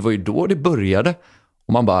 det var ju då det började.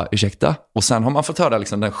 Och man bara, ursäkta? Och sen har man fått höra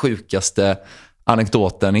liksom den sjukaste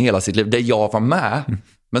anekdoten i hela sitt liv, där jag var med.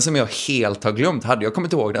 Men som jag helt har glömt. Hade jag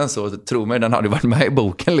kommit ihåg den så tro mig, den hade varit med i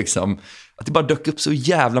boken liksom. Att det bara dök upp så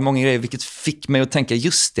jävla många grejer, vilket fick mig att tänka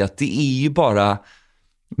just det, att det är ju bara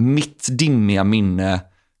mitt dimmiga minne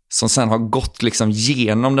som sen har gått liksom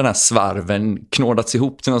genom den här svarven, knådats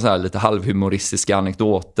ihop till någon så här lite halvhumoristiska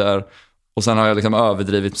anekdoter. Och sen har jag liksom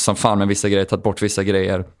överdrivit som fan med vissa grejer, tagit bort vissa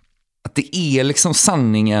grejer. Att det är liksom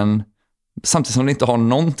sanningen, samtidigt som det inte har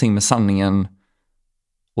någonting med sanningen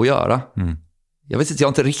att göra. Jag vet inte, jag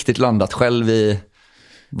har inte riktigt landat själv i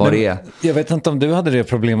vad det är. Jag vet inte om du hade det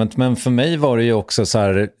problemet, men för mig var det ju också så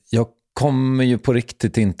här, jag kommer ju på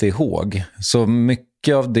riktigt inte ihåg. Så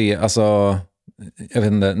mycket av det, alltså, jag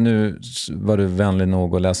vet inte, nu var du vänlig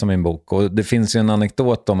nog att läsa min bok. Och det finns ju en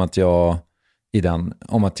anekdot om att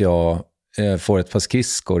jag får ett par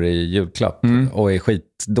skridskor i julklapp och är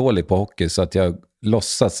skitdålig på hockey så att jag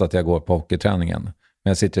låtsas att jag går på hockeyträningen. Men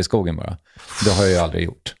jag sitter i skogen bara. Det har jag ju aldrig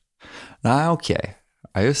gjort. Nej, okej.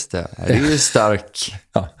 Ja, just det. Det är ju stark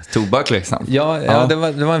tobak liksom. Ja.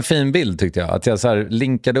 Det var en fin bild tyckte jag. Att jag så här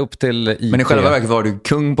linkade upp till IP. Men i själva verket var du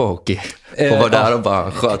kung på hockey. Och var där och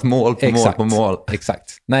bara sköt mål på mål.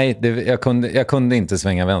 Exakt. Nej, jag kunde inte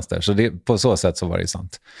svänga vänster. Så på så sätt så var det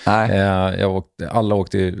sant. Nej. Alla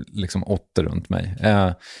åkte ju liksom 8 runt mig.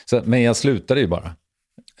 Men jag slutade ju bara.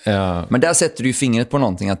 Men där sätter du ju fingret på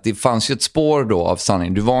någonting, att det fanns ju ett spår då av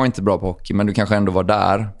sanning. Du var inte bra på hockey, men du kanske ändå var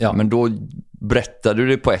där. Ja. Men då berättade du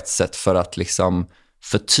det på ett sätt för att liksom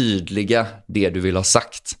förtydliga det du vill ha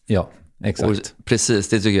sagt. Ja, exakt. Och precis,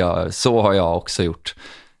 det tycker jag. Så har jag också gjort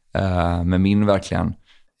med min verkligen.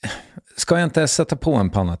 Ska jag inte sätta på en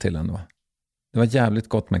panna till ändå? Det var jävligt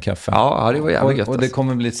gott med kaffe. Ja, det var jävligt gott. Och det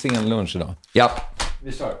kommer bli sen lunch idag. Ja.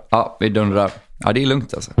 Vi kör. Ja, vi dundrar. Ja, det är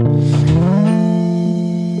lugnt alltså.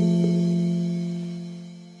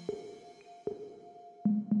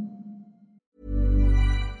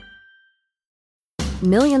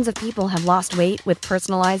 Millions of people have lost weight with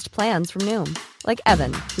personalized plans from Noom. Like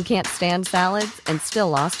Evan, who can't stand salads and still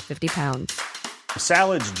lost 50 pounds.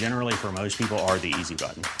 Salads generally for most people are the easy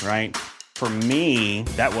button, right? For me,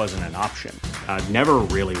 that wasn't an option. I never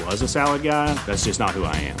really was a salad guy. That's just not who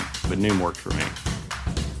I am. But Noom worked for me.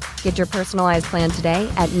 Get your personalized plan today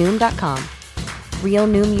at Noom.com. Real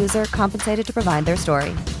Noom user compensated to provide their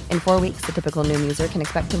story. In 4 weeks, the typical Noom user can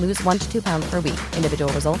expect to lose 1 to 2 pounds per week.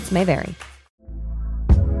 Individual results may vary.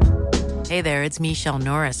 Hey there, it's Michelle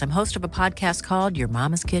Norris. I'm host of a podcast called Your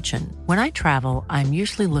Mama's Kitchen. When I travel, I'm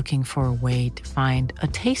usually looking for a way to find a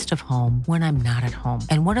taste of home when I'm not at home.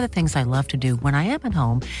 And one of the things I love to do when I am at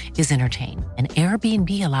home is entertain. And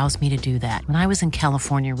Airbnb allows me to do that. When I was in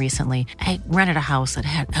California recently, I rented a house that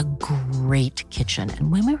had a great kitchen.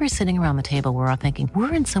 And when we were sitting around the table, we're all thinking,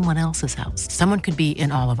 we're in someone else's house. Someone could be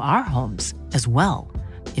in all of our homes as well.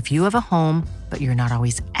 If you have a home, but you're not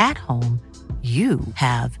always at home, you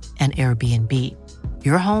have an Airbnb.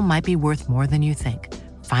 Your home might be worth more than you think.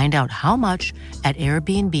 Find out how much at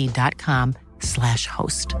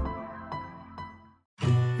airbnb.com/host.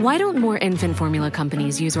 Why don't more infant formula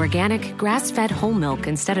companies use organic, grass-fed whole milk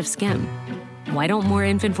instead of skim? Why don't more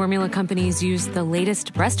infant formula companies use the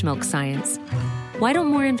latest breast milk science? Why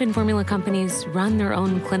don't more infant formula companies run their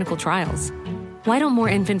own clinical trials? Why don't more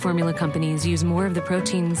infant formula companies use more of the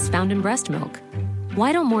proteins found in breast milk?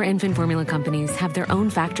 Why don't more infant formula companies have their own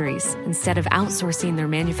factories instead of outsourcing their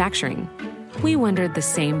manufacturing? We wondered the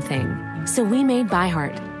same thing. So we made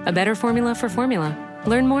ByHeart, A better formula for formula.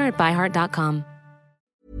 Learn more at byheart.com.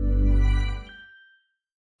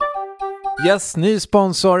 Yes, ny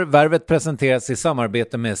sponsor. Värvet presenteras i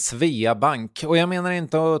samarbete med Svea Bank. Och jag menar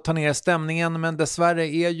inte att ta ner stämningen, men dessvärre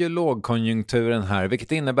är ju lågkonjunkturen här,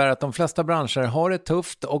 vilket innebär att de flesta branscher har det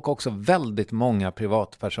tufft och också väldigt många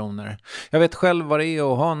privatpersoner. Jag vet själv vad det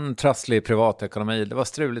är att ha en trasslig privatekonomi. Det var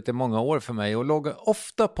struligt i många år för mig och låg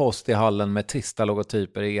ofta post i hallen med trista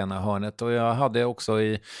logotyper i ena hörnet. Och jag hade också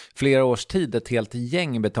i flera års tid ett helt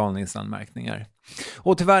gäng betalningsanmärkningar.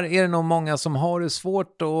 Och tyvärr är det nog många som har det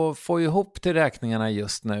svårt att få ihop till räkningarna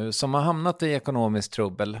just nu, som har hamnat i ekonomisk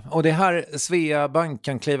trubbel. Och det här Svea Bank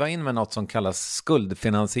kan kliva in med något som kallas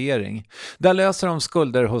skuldfinansiering. Där löser de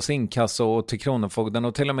skulder hos inkasso och till Kronofogden,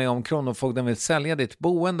 och till och med om Kronofogden vill sälja ditt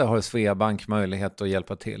boende har Svea Bank möjlighet att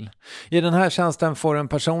hjälpa till. I den här tjänsten får en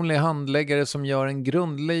personlig handläggare som gör en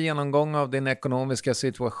grundlig genomgång av din ekonomiska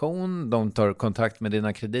situation. De tar kontakt med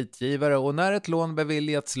dina kreditgivare och när ett lån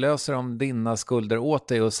beviljats löser de dina skulder åt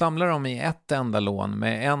dig och samlar dem i ett enda lån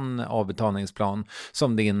med en avbetalningsplan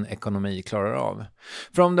som din ekonomi klarar av.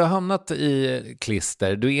 För om du har hamnat i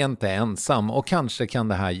klister, du är inte ensam och kanske kan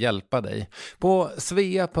det här hjälpa dig. På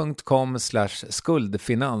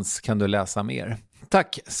svea.com/skuldfinans kan du läsa mer.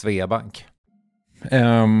 Tack Svea Bank.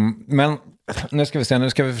 Men nu ska vi se, nu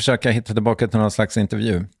ska vi försöka hitta tillbaka till någon slags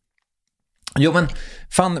intervju. Jo men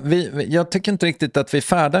fan, jag tycker inte riktigt att vi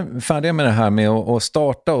är färdiga med det här med att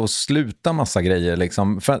starta och sluta massa grejer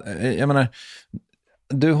liksom. För, jag menar,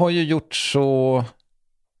 du har ju gjort så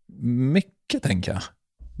mycket, tänker jag.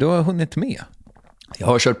 Du har hunnit med. Jag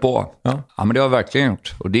har kört på. Ja, men det har jag verkligen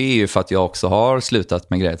gjort. Och det är ju för att jag också har slutat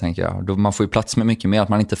med grejer, tänker jag. Då man får ju plats med mycket mer, att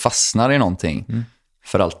man inte fastnar i någonting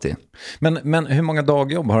för alltid. Men hur många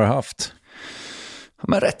dagjobb har du haft?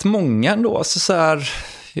 Men rätt många ändå. Alltså så här,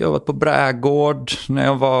 jag har varit på brädgård när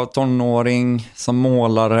jag var tonåring, som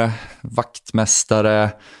målare,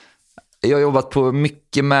 vaktmästare. Jag har jobbat på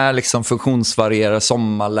mycket med liksom funktionsvarierare,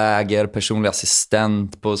 sommarläger, personlig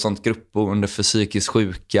assistent på sånt gruppboende för psykiskt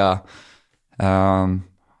sjuka.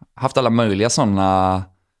 Haft alla möjliga sådana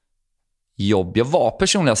jobb. Jag var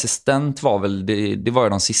personlig assistent, var väl det var ju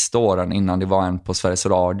de sista åren innan det var en på Sveriges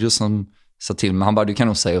Radio som sa till mig, han bara, du kan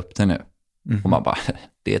nog säga upp det nu. Och man bara,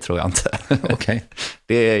 det tror jag inte. Okej.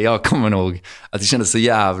 Jag kommer nog att det kändes så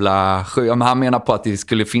jävla sjukt. Men han menar på att det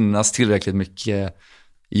skulle finnas tillräckligt mycket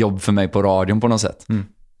jobb för mig på radion på något sätt.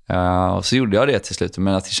 Och så gjorde jag det till slut.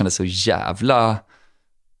 Men att det kändes så jävla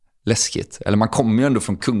läskigt. Eller man kommer ju ändå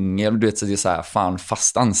från Kungälv. Du vet, så det är så här, fan,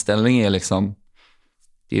 fast anställning är liksom,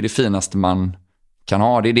 det är det finaste man kan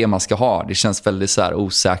ha. Det är det man ska ha. Det känns väldigt så här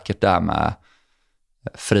osäkert där med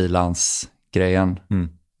frilansgrejen.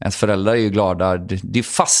 Ens föräldrar är ju glada. Det är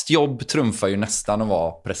fast jobb trumfar ju nästan att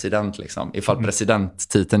vara president liksom. Ifall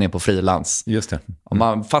presidenttiteln är på frilans. Just det. Och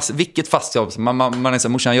vilket fast jobb? Man är så,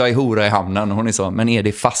 morsan, jag är hora i hamnen. Och hon är så, men är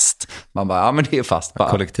det fast? Man bara, ja men det är fast. Bara,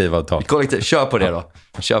 kollektivavtal. Kör på det då.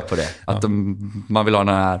 Kör på det. Att man vill ha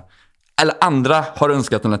den här, eller andra har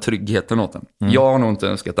önskat den här tryggheten åt den. Jag har nog inte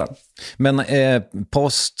önskat den. Men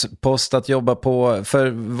post att jobba på, för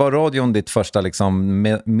var radion ditt första liksom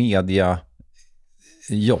mediajobb?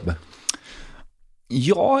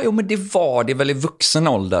 Ja, men det var det väl i vuxen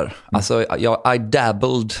ålder. Alltså, I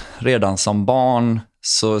dabbled redan som barn.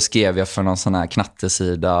 Så skrev jag för någon sån här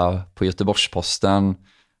knattesida på Göteborgs-Posten.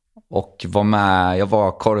 Och jag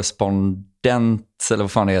var korrespondent, eller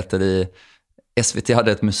vad fan det heter, i SVT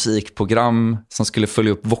hade ett musikprogram som skulle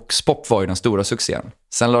följa upp Voxpop, var ju den stora succén.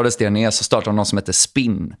 Sen lades det ner, så startade någon som heter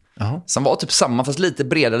Spin. Som var typ samma, fast lite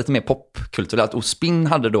bredare, lite mer popkulturellt. Och Spin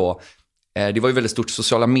hade då, det var ju väldigt stort,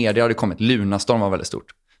 sociala medier hade kommit, Lunarstorm var väldigt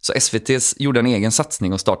stort. Så SVT gjorde en egen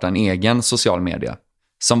satsning och startade en egen social media.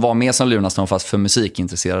 Som var mer som Lunarstorm fast för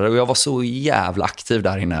musikintresserade. Och jag var så jävla aktiv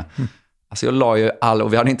där inne. Alltså jag la ju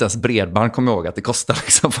och vi hade inte ens bredband, kommer jag ihåg, att det kostade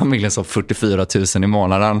liksom familjen så 44 000 i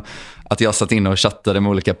månaden. Att jag satt inne och chattade med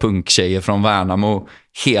olika punktjejer från Värnamo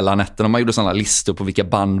hela nätten. Och man gjorde sådana listor på vilka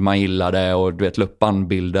band man gillade och du vet, la upp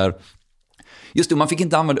bandbilder. Just det, man fick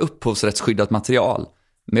inte använda upphovsrättsskyddat material.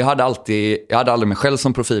 Men jag hade aldrig mig själv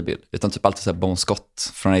som profilbild, utan typ alltid så här Bon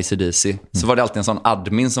Scott från AC/DC. Så var det alltid en sån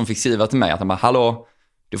admin som fick skriva till mig att han bara, hallå,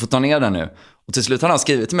 du får ta ner den nu. Och till slut hade han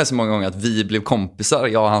skrivit till mig så många gånger att vi blev kompisar,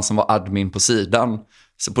 jag och han som var admin på sidan.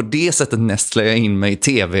 Så på det sättet nästlade jag in mig i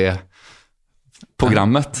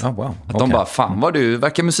tv-programmet. Wow. Att de bara, fan vad du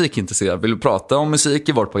verkar musikintresserad. Vill du prata om musik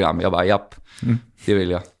i vårt program? Jag bara, japp, det vill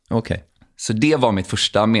jag. Okej. Så det var mitt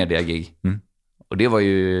första mediagig. Och det var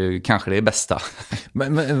ju kanske det bästa.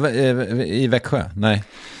 Men, i Växjö? Nej.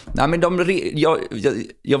 Nej, men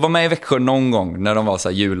jag var med i Växjö någon gång när de var så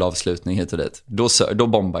här julavslutning hit och dit. Då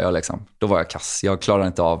bombade jag liksom. Då var jag kass. Jag klarade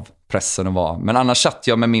inte av pressen och var. Men annars satt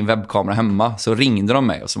jag med min webbkamera hemma, så ringde de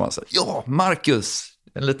mig och så var så här, ja, Marcus,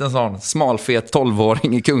 en liten sån smalfet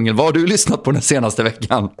 12-åring i Kungälv. Vad har du lyssnat på den senaste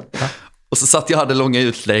veckan? Ja. Och så satt jag hade långa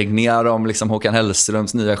utläggningar om liksom Håkan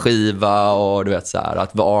Hellströms nya skiva och du vet så här,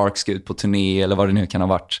 att The Ark ska ut på turné eller vad det nu kan ha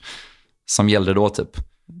varit som gällde då typ.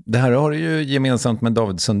 Det här har du ju gemensamt med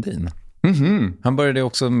David Sundin. Mm-hmm. Han började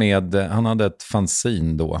också med, han hade ett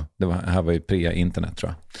fanzine då. Här var ju pre-internet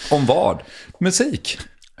tror jag. Om vad? Musik.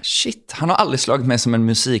 Shit, han har aldrig slagit mig som en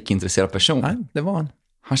musikintresserad person. Nej, det var han.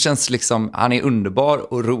 Han känns liksom, han är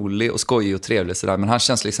underbar och rolig och skojig och trevlig sådär, men han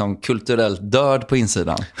känns liksom kulturellt död på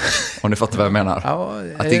insidan. Om du fattar vad jag menar. Ja,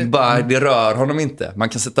 att det rör honom inte. Man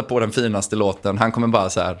kan sätta på den finaste låten. Han kommer bara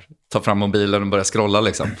så här ta fram mobilen och börja scrolla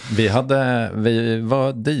liksom. Vi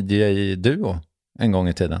var DJ-duo en gång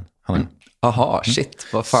i tiden. Aha, shit.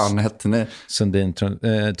 Vad fan hette ni? Sundin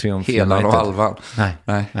Triumph. Hela och halvan.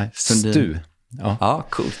 Nej. Stu. Ja,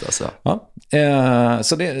 coolt alltså. Ja.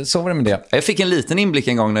 Så var det med det. Jag fick en liten inblick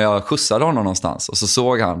en gång när jag skjutsade honom någonstans. Och så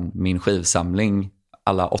såg han min skivsamling,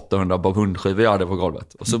 alla 800 Bob Hund-skivor jag hade på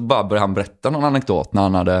golvet. Och så bara började han berätta någon anekdot när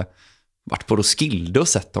han hade varit på Roskilde och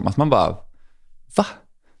sett dem. Att man bara, va?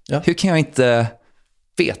 Ja. Hur kan jag inte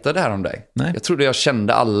veta det här om dig? Nej. Jag trodde jag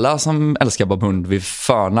kände alla som älskar Bob Hund vid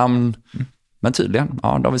förnamn. Men tydligen,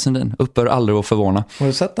 ja, David Sundin. Upphör aldrig att förvåna. Har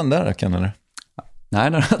du sett den där, kan eller? Nej,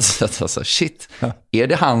 den har jag sett. Alltså, shit. Ja. Är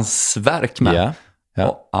det hans verk med?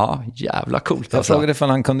 Ja, jävla coolt. Jag frågade ifall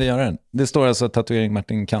han kunde göra den. Det står alltså tatuering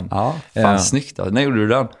Martin kan. Ja, fan snyggt. När gjorde du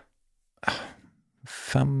den?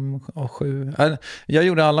 5 och 7. Jag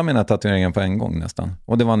gjorde alla mina tatueringar på en gång nästan.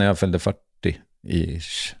 Och det var när jag fyllde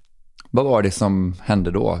 40-ish. Vad var det som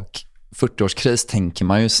hände då? 40-årskris tänker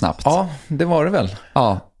man ju snabbt. Ja, det var det väl.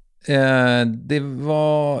 Ja.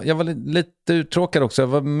 Jag var lite uttråkad också. Jag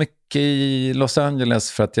var mycket i Los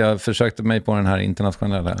Angeles för att jag försökte mig på den här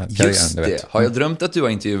internationella karriären. Just det. Har jag drömt att du har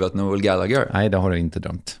intervjuat Noel Gallagher? Nej, det har du inte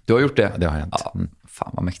drömt. Du har gjort det? Ja, det har jag inte. Ja,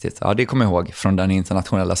 fan vad mäktigt. Ja, det kommer jag ihåg från den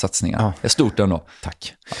internationella satsningen. Ja. Det är stort ändå.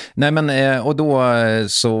 Tack. Ja. Nej, men och då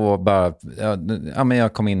så bara men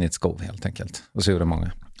jag kom in i ett skov helt enkelt. Och så gjorde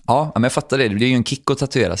många. Ja, men jag fattar det. Det är ju en kick att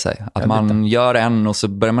tatuera sig. Att man gör en och så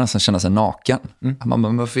börjar man nästan känna sig naken. Man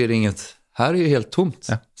bara, varför är det inget? Här är ju helt tomt.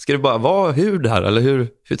 Ja. Ska det bara vara hud här? Eller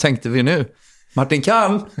hur tänkte vi nu? Martin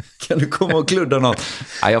kan du komma och kludda något?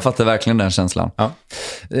 Ja, jag fattar verkligen den känslan. Ja.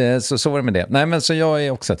 Så var det med det. Nej, men så jag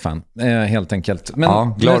är också ett fan. Helt enkelt. Men,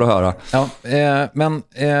 ja, glad att höra.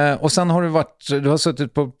 Ja, och sen har du har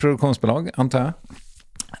suttit på produktionsbolag, antar jag?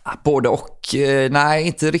 Både och. Nej,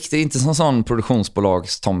 inte riktigt. Inte som sån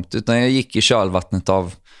produktionsbolagstomt. Utan jag gick i kölvattnet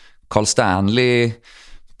av Carl Stanley.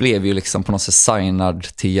 Blev ju liksom på något sätt signad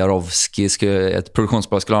till Jarowski. Ett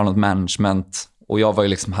produktionsbolag skulle ha något management. Och jag var ju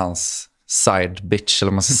liksom hans side bitch.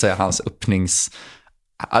 Eller man ska säga hans öppnings...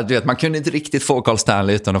 Du vet, man kunde inte riktigt få Carl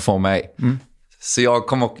Stanley utan att få mig. Så jag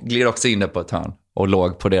gled också in där på ett hörn. Och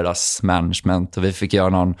låg på deras management. Och vi fick göra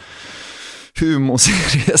någon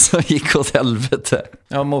humorserie som gick åt helvete.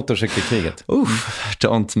 Ja, motorcykelkriget.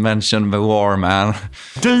 Don't mention the war, man.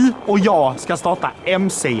 Du och jag ska starta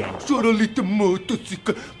MC-gäng. Köra lite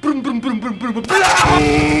motorcykel. Brum, brum, brum, brum, brum.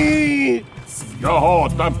 Jag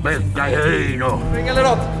hatar Pekka Heino.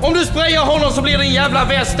 Om du sprayar honom så blir din jävla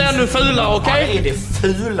väst ännu fulare, okej? Det är det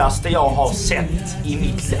fulaste jag har sett i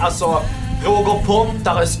mitt liv. Alltså, Roger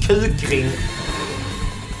Pontares kukring.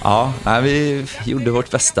 Ja, vi gjorde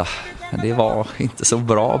vårt bästa. Men det var inte så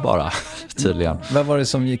bra bara, tydligen. Vad var det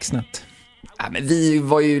som gick snett? Ja, men vi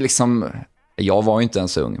var ju liksom... Jag var ju inte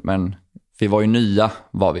ens ung, men vi var ju nya,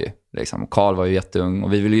 var vi. Liksom. Carl var ju jätteung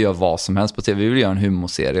och vi ville göra vad som helst på tv. Vi ville göra en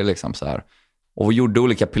humorserie liksom så här. Och vi gjorde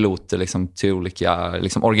olika piloter liksom, till olika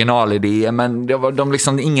liksom, originalidéer. Men det var de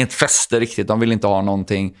liksom inget fäste riktigt. De ville inte ha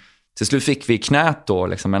någonting. Till slut fick vi i knät då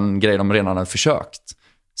liksom, en grej de redan hade försökt.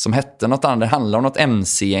 Som hette något annat. Det handlade om något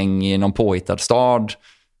MC-gäng i någon påhittad stad.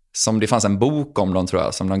 Som det fanns en bok om dem, tror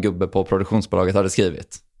jag. Som någon gubbe på produktionsbolaget hade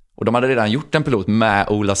skrivit. Och de hade redan gjort en pilot med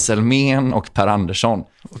Ola Selmén och Per Andersson.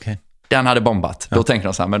 Okay. Den hade bombat. Ja. Då tänkte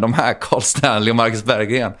de så här, men de här Carl Stanley och Marcus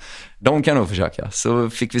Berggren, de kan nog försöka. Så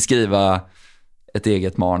fick vi skriva ett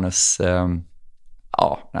eget manus.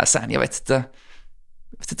 Sen, jag vet inte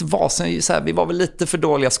vad som... Så här, vi var väl lite för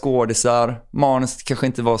dåliga skådisar. Manuset kanske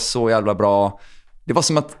inte var så jävla bra. Det var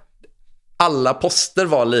som att alla poster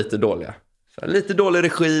var lite dåliga. Lite dålig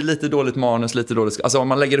regi, lite dåligt manus, lite dåligt... Alltså om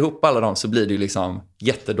man lägger ihop alla dem så blir det ju liksom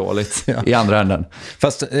jättedåligt i andra änden.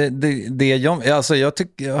 Fast jag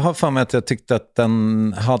har för mig att jag tyckte att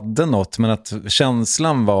den hade något, men att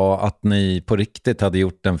känslan var att ni på riktigt hade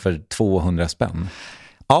gjort den för 200 spänn.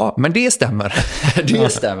 Ja, men det stämmer. Det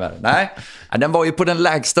stämmer. Nej, den var ju på den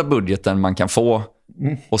lägsta budgeten man kan få.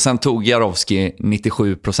 Och sen tog Jarowski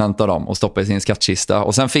 97% av dem och stoppade i sin skattkista.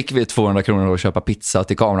 Och sen fick vi 200 kronor att köpa pizza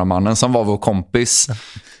till kameramannen som var vår kompis.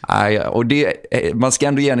 Och man ska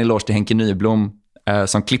ändå ge en eloge till Henke Nyblom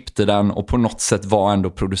som klippte den och på något sätt var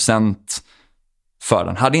ändå producent för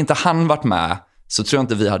den. Hade inte han varit med så tror jag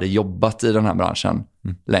inte vi hade jobbat i den här branschen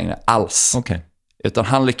längre alls. Okay. Utan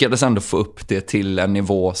han lyckades ändå få upp det till en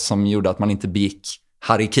nivå som gjorde att man inte begick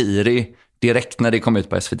harikiri direkt när det kom ut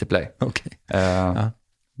på SVT Play. Okay.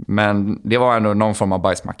 Men det var ändå någon form av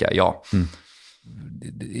bajsmacka, ja.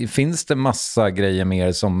 Finns det massa grejer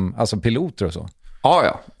mer som, alltså piloter och så?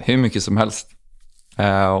 Ja, hur mycket som helst.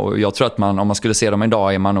 Och jag tror att om man skulle se dem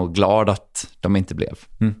idag är man nog glad att de inte blev.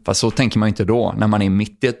 Fast så tänker man inte då, när man är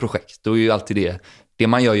mitt i ett projekt. Då är ju alltid det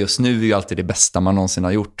man gör just nu är ju alltid det bästa man någonsin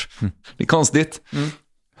har gjort. Det är konstigt.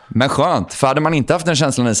 Men skönt, för hade man inte haft den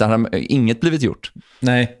känslan i så hade inget blivit gjort.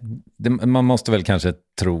 Nej, man måste väl kanske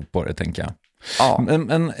tro på det, tänker jag. Ja.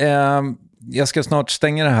 Men jag ska snart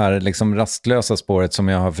stänga det här liksom rastlösa spåret som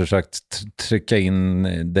jag har försökt trycka in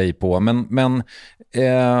dig på. Men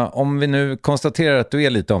om vi nu konstaterar att du är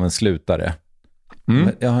lite av en slutare.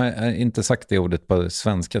 Jag har inte sagt det ordet på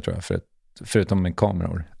svenska, tror jag, förutom med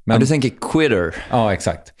kameror. Men, du tänker quitter. Ja,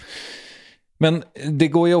 exakt. Men det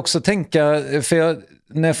går ju också att tänka,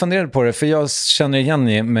 när jag funderade på det, för jag känner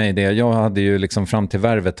igen mig i det. Jag hade ju liksom fram till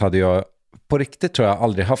värvet hade jag på riktigt tror jag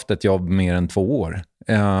aldrig haft ett jobb mer än 2 år.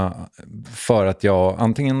 För att jag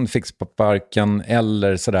antingen fick sparken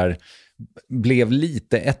eller sådär blev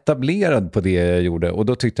lite etablerad på det jag gjorde. Och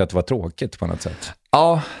då tyckte jag att det var tråkigt på något sätt.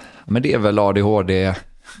 Ja, men det är väl ADHD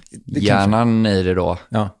hjärnan i det då.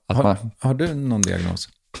 Ja. Har du någon diagnos?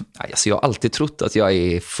 Alltså jag har alltid trott att jag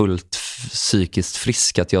är fullt psykiskt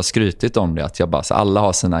frisk, att jag har skrytit om det, att jag bara, så alla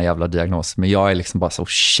har sina jävla diagnoser, men jag är liksom bara så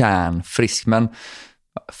kärnfrisk. Men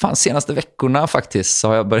fan, senaste veckorna faktiskt så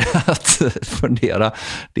har jag börjat fundera.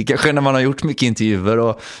 Det är kanske när man har gjort mycket intervjuer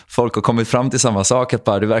och folk har kommit fram till samma sak, att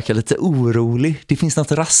bara du verkar lite orolig. Det finns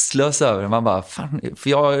något rastlöst över det. Man bara, fan, för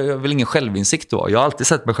jag har väl ingen självinsikt då. Jag har alltid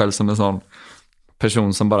sett mig själv som en sån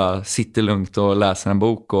person som bara sitter lugnt och läser en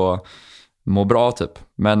bok och mår bra typ.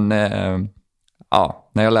 Men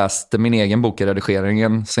när jag läste min egen bok i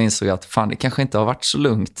redigeringen så insåg jag att fan, det kanske inte har varit så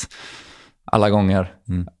lugnt alla gånger.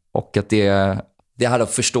 Och att det hade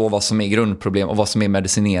att förstå vad som är grundproblem och vad som är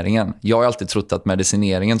medicineringen. Jag har alltid trott att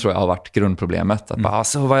medicineringen tror jag har varit grundproblemet. Att bara,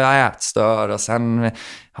 så var jag ätstör och sen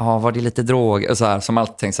var det lite drog och så här, som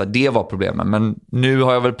alltid tänkt så här, det var problemet. Men nu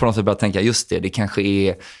har jag väl på något sätt börjat tänka, just det kanske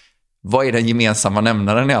är, vad är den gemensamma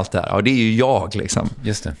nämnaren i allt det här? Ja, det är ju jag liksom.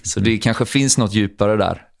 Just det. Så det kanske finns något djupare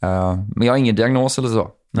där. Men jag har ingen diagnos eller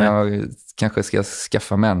så. Nej. Jag kanske ska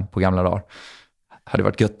skaffa mig en på gamla dagar. Hade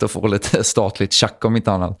varit gött att få lite statligt tjack om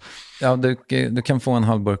inte annat. Ja, du kan få en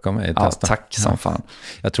halvburk av mig. Ja, tack som fan.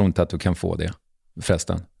 Jag tror inte att du kan få det,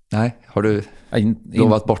 förresten. Nej, har du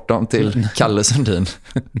lovat bort dem till Kalle Sundin?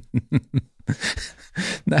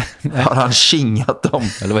 Nej. Har han kingat dem?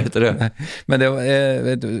 Eller vad heter det? Nej.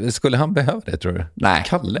 Men skulle han behöva det, tror du? Nej,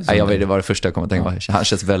 Kalle jag vet, det var det första jag kom att tänka på. Han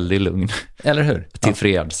känns väldigt lugn. Eller hur?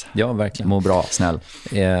 Tillfreds. Ja, verkligen. Mår bra, snäll.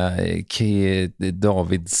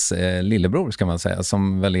 Davids lillebror, ska man säga,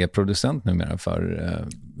 som väl är producent numera för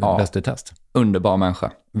Bäst i test. Underbar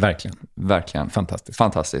människa. Verkligen.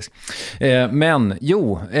 Fantastisk. Men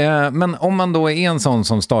om man då är en sån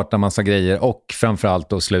som startar massa grejer och framförallt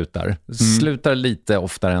då slutar lite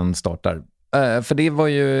oftare än startar. För det var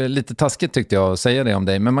ju lite taskigt, tyckte jag, att säga det om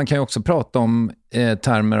dig. Men man kan ju också prata om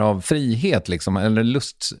termer av frihet liksom, eller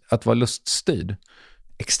att vara luststyrd.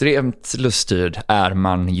 Extremt luststyrd är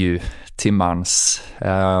man ju till mans.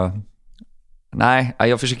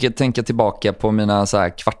 Jag försöker tänka tillbaka på mina så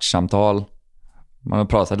här kvartssamtal. Man har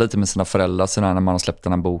pratat lite med sina föräldrar så där, när man har släppt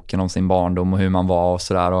den här boken om sin barndom och hur man var och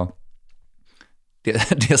sådär.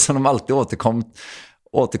 Det som de alltid återkom,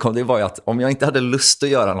 det var ju att om jag inte hade lust att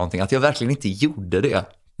göra någonting, att jag verkligen inte gjorde det.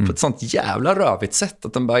 På ett sånt jävla rövigt sätt.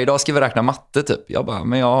 Att de bara, idag ska vi räkna matte typ. Jag bara,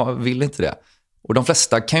 men jag vill inte det. Och de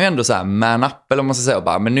flesta kan ju ändå så här man up, eller om man ska säga,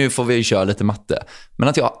 bara, men nu får vi ju köra lite matte. Men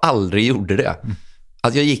att jag aldrig gjorde det.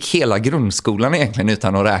 Att jag gick hela grundskolan egentligen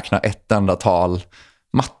utan att räkna ett enda tal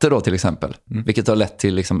matte då till exempel. Vilket har lett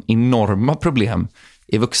till liksom enorma problem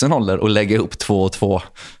i vuxen ålder att lägga ihop 2 och 2,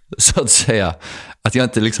 så att säga. Att jag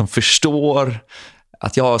inte liksom förstår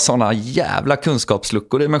Att jag har såna jävla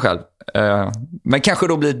kunskapsluckor i mig själv. Men kanske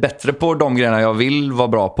då blivit bättre på de grejerna jag vill vara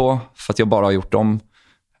bra på. För att jag bara har gjort dem.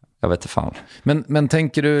 Jag vet inte fan. Men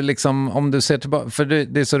tänker du liksom, om du ser tillbaka, för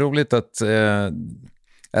det är så roligt att,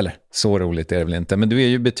 eller så roligt är det väl inte, men du är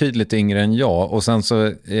ju betydligt yngre än jag, och sen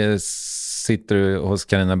så sitter du hos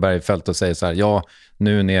Carina Bergfeldt och säger så här, ja,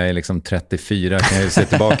 nu när jag är liksom 34 kan jag ju se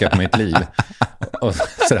tillbaka på mitt liv. Och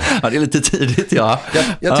sådär. Ja, det är lite tidigt, ja.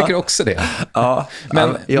 Jag tycker också det. Ja,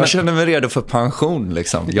 men jag känner mig redo för pension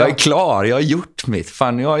liksom. Jag är klar, jag har gjort mitt.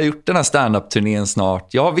 Fan, jag har gjort den här stand-up-turnén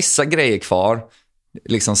snart. Jag har vissa grejer kvar.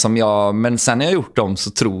 Liksom som men sen när jag har gjort dem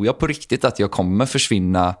så tror jag på riktigt att jag kommer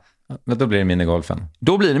försvinna. Men då blir det minigolfen.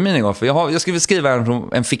 Då blir det minigolfen. Jag ska skriva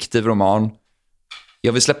en fiktiv roman.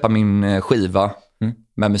 Jag vill släppa min skiva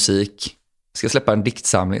med musik. Jag ska släppa en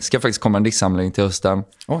diktsamling. Ska faktiskt komma en diktsamling till hösten.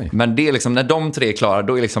 Oj. Men det är liksom, när de 3 är klara,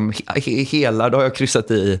 då är liksom då har jag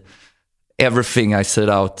kryssat i everything I set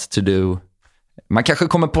out to do. Man kanske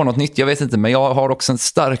kommer på något nytt, jag vet inte. Men jag har också en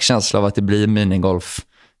stark känsla av att det blir minigolf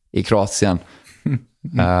i Kroatien.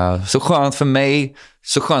 Så skönt för mig,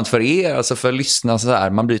 så skönt för er, alltså för att lyssna så här.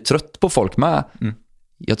 Man blir trött på folk med.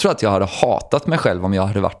 Jag tror att jag hade hatat mig själv om jag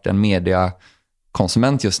hade varit en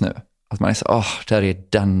mediakonsument just nu. Att man är så, där är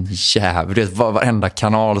den jävligt, varenda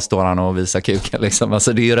kanal står han och visar kuken liksom.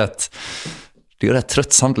 Alltså det är ju rätt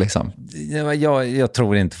tröttsamt liksom. Jag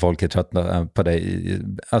tror inte folk är trötta på dig.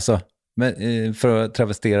 Alltså, men för att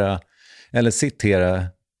travestera eller citera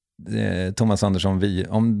Thomas Andersson,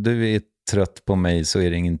 om du är trött på mig så är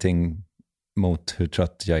det ingenting mot hur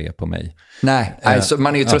trött jag är på mig. Nej, alltså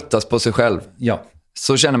man är ju tröttast på sig själv. Ja.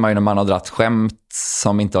 Så känner man ju när man har dratt skämt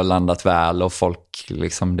som inte har landat väl och folk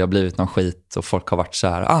liksom, det har blivit någon skit och folk har varit så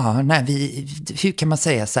här, hur kan man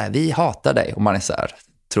säga så här, vi hatar dig, och man är så här,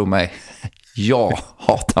 tro mig, jag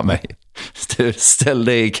hatar mig. Ställ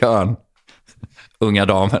dig i kön, unga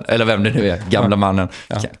damen, eller vem det nu är, gamla mannen.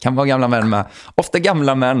 Kan vara gamla män med. Ofta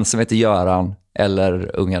gamla män som heter Göran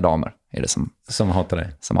eller unga damer är det som hatar dig.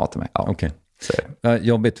 Som hatar mig, ja. Okej.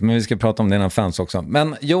 Jobbigt, men vi ska prata om dina fans också.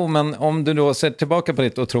 Men om du då ser tillbaka på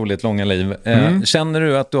ditt otroligt långa liv, känner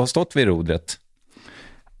du att du har stått vid rodret?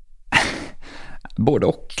 Både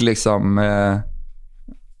och liksom.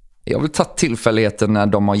 Jag har väl tagit tillfälligheten när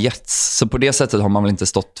de har getts. Så på det sättet har man väl inte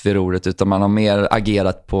stått vid rodret, utan man har mer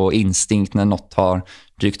agerat på instinkt. När något har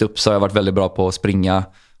dykt upp så har jag varit väldigt bra på att springa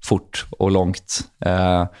fort och långt.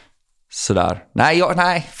 Sådär. Nej, jag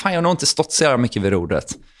har nog inte stått så jävla mycket vid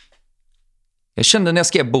rodret. Jag kände när jag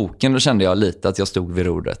skrev boken, då kände jag lite att jag stod vid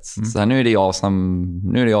rodret. Så här, nu är det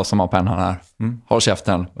jag som har pennan här. Håll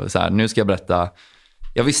käften. Så här, nu ska jag berätta.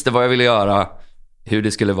 Jag visste vad jag ville göra, hur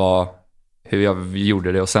det skulle vara, hur jag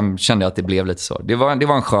gjorde det, och sen kände jag att det blev lite så. Det var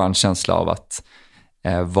en skön känsla av att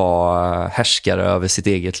vara härskare över sitt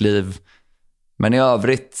eget liv. Men i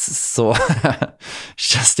övrigt så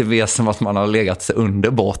känns det mer som att man har legat sig under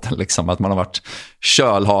båten liksom. Att man har varit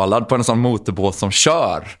kölhalad på en sån motorbåt som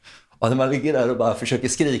kör. Och att man ligger där och bara försöker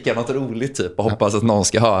skrika något roligt typ och hoppas att någon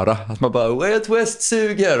ska höra. Att man bara, Way Out West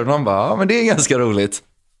suger. Och de bara, men det är ganska roligt.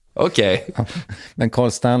 Okej. Men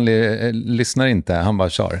Carl Stanley lyssnar inte, han bara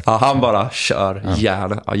kör. Ja, han bara kör.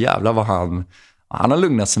 Jävlar vad han har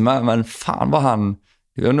lugnat sig med, men fan vad han...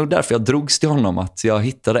 Det var nog därför jag drogs till honom, att jag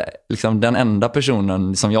hittade liksom den enda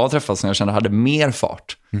personen som jag träffade som jag kände hade mer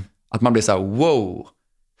fart. Att man blir så här, wow.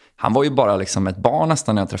 Han var ju bara liksom ett barn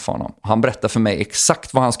nästan när jag träffade honom. Han berättade för mig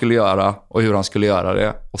exakt vad han skulle göra och hur han skulle göra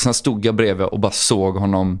det. Och sen stod jag bredvid och bara såg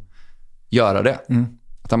honom göra det.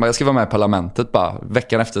 Att han bara, jag ska vara med i parlamentet. Bara.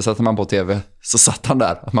 Veckan efter satte man på tv, så satt han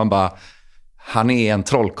där. Att man bara, han är en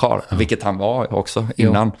trollkarl, vilket han var också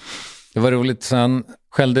innan. Jo. Det var roligt, så han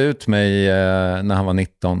skällde ut mig när han var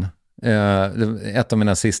 19. Ett av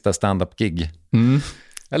mina sista stand-up-gig.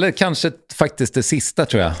 Eller kanske faktiskt det sista,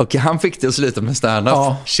 tror jag. Okej, han fick det att sluta med stand-up.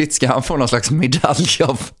 Ja. Shit, ska han få någon slags medalj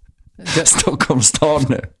av Stockholms stad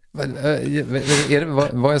nu?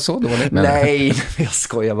 Var jag så dålig? Nej, jag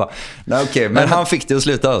skojar bara. Nej, okej, men han fick det att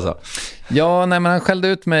sluta alltså? Ja, nej, men han skällde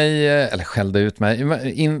ut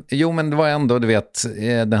mig. Jo, men det var ändå, du vet,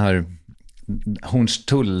 den här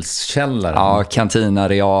Hornstullskällaren. Ja, Cantina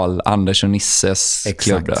Real, Anders och Nisses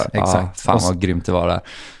klubb där. Exakt. Ja, fan vad grymt det var där.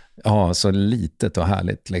 Ja, så litet och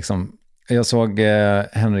härligt liksom. Jag såg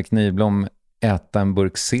Henrik Nyblom äta en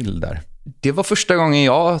burk sill där. Det var första gången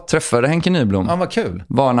jag träffade Henke Nyblom. Ja, vad kul.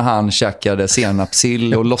 Var när han käkade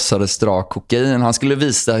senapsill och låtsades dra kokain. Han skulle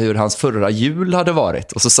visa hur hans förra jul hade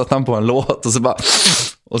varit. Och så satt han på en låt och så bara...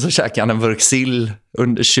 Och så käkade han en burk sill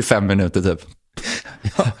under 25 minuter typ.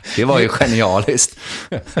 Ja, det var ju genialiskt.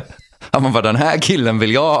 Han bara, den här killen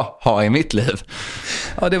vill jag ha i mitt liv.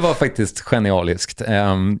 Ja, det var faktiskt genialiskt.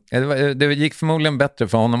 Det gick förmodligen bättre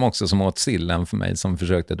för honom också som åt sill än för mig som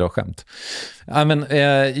försökte dra skämt. Ja, men,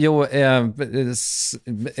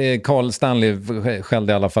 Carl Stanley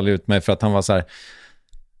skällde i alla fall ut mig för att han var så här: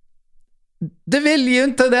 det vill ju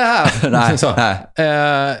inte det här.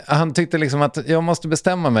 Nej. Han tyckte liksom att jag måste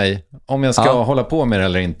bestämma mig om jag ska hålla på med det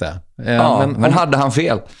eller inte. Men hade han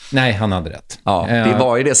fel? Nej, han hade rätt. Ja, det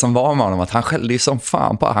var ju det som var med honom, att han skällde ju som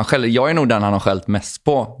fan på. Jag är nog den han har skällt mest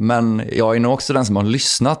på, men jag är nog också den som har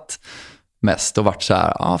lyssnat mest och varit så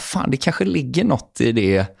här, fan, det kanske ligger något i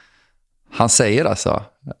det han säger alltså.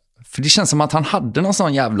 För det känns som att han hade någon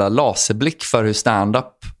sån jävla laserblick för hur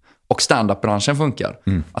stand-up och stand-up-branschen funkar.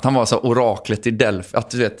 Att han var så oraklet i Delphi. Att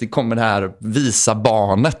du vet, det kommer det här visa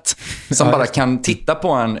barnet som bara kan titta på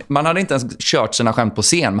en. Man hade inte ens kört sina skämt på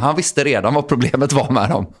scen, men han visste redan vad problemet var med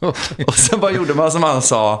dem. Okay. Och sen bara gjorde man som han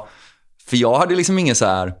sa. För jag hade liksom ingen så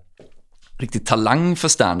här riktigt talang för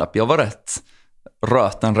stand-up. Jag var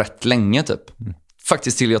röten rätt länge typ.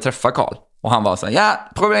 Faktiskt till jag träffade Carl. Och han var så här,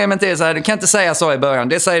 problemet är så här, du kan inte säga så i början.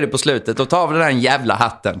 Det säger du på slutet. Och ta av den här jävla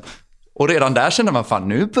hatten. Och redan där kände man, fan,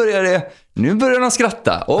 nu börjar de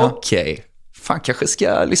skratta. Okej. Fan, kanske ska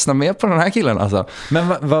jag lyssna mer på den här killen alltså.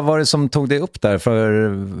 Men vad var det som tog dig upp där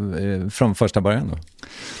från första början då?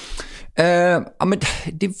 Men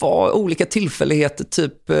det var olika tillfälligheter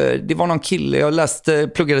typ. Det var någon kille, jag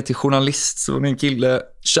pluggade till journalist, så en kille,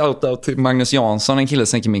 shoutout till Magnus Jansson, en kille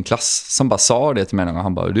som gick i min klass, som bara sa det till mig.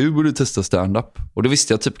 Han bara, du borde testa stand-up. Och då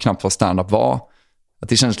visste jag typ knappt vad stand-up var. Att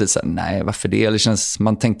det känns lite så här, nej, varför det? Det känns,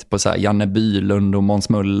 man tänkte på så här Janne Bylund och Måns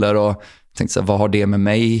Möller och tänkte så här, vad har det med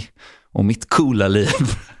mig och mitt coola liv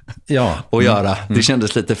att göra? Det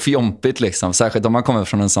kändes lite fjompigt liksom, särskilt om man kommer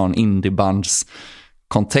från en sån indiebands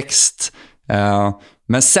kontext.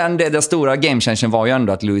 Men sen det stora game-changen var ju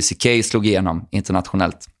ändå att Louis C.K. slog igenom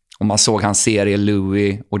internationellt. Och man såg hans serie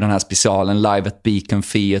Louis och den här specialen Live at Beacon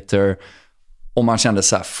Theatre. Och man kände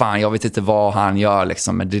så här, fan, jag vet inte vad han gör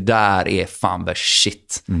liksom, men det där är fan the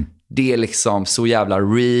shit. Det är liksom så jävla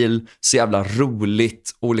real, så jävla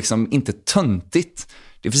roligt och liksom inte töntigt.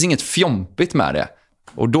 Det finns inget fjompigt med det.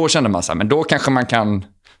 Och då kände man så här, men då kanske man kan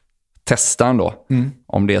testa ändå.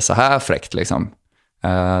 Om det är så här fräckt liksom.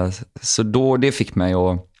 Så då det fick mig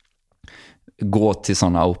att gå till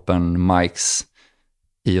sådana open mics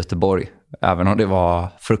i Göteborg. Även om det var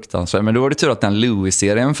fruktansvärt. Men då var det tur att den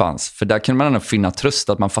Louis-serien fanns. För där kunde man ändå finna tröst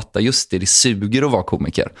att man fattar just det suger att vara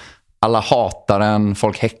komiker. Alla hatar en,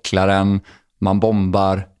 folk häcklar en, man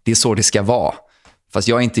bombar. Det är så det ska vara. Fast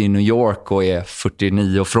jag är inte i New York och är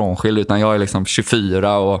 49 och frånskild, utan jag är liksom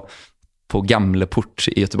 24 och på Gamleport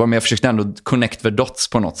i Göteborg. Men jag försökte ändå connect the dots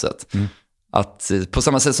på något sätt. Att på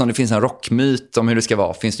samma sätt som det finns en rockmyt om hur det ska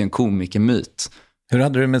vara, finns det en komikermyt. Hur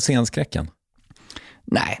hade du med scenskräcken?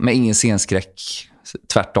 Nej, men ingen scenskräck.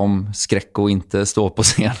 Tvärtom, skräck och inte stå på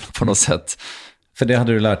scen på något sätt. För det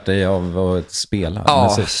hade du lärt dig av att spela?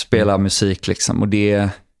 Ja, musik. Spela musik liksom. Och det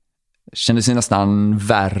kändes ju nästan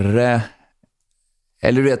värre.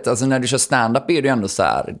 Eller du vet, alltså när du kör stand-up är det ju ändå så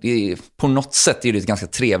här. På något sätt är det ett ganska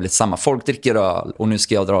trevligt samma. Folk dricker öl och nu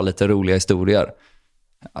ska jag dra lite roliga historier.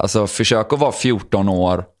 Alltså försök att vara 14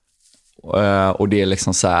 år. Och det är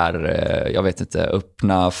liksom så här, jag vet inte,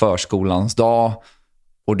 öppna förskolans dag.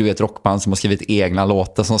 Och du vet rockband som har skrivit egna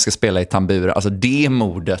låtar som ska spela i tamburer. Alltså det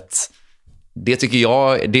modet, det tycker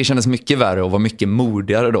jag, det kändes mycket värre och var mycket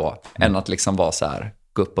modigare då. Än att liksom vara så här,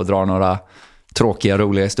 gå upp och dra några tråkiga,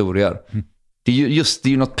 roliga historier. Det är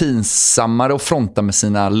ju något pinsammare att fronta med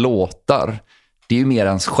sina låtar. Det är ju mer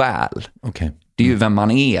ens själ. Okay. Det är ju vem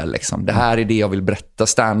man är liksom. Det här är det jag vill berätta.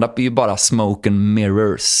 Stand-up är ju bara smoke and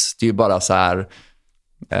mirrors. Det är ju bara så här...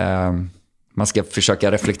 man ska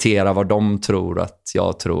försöka reflektera vad de tror att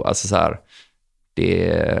jag tror. Alltså så här... Det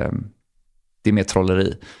är mer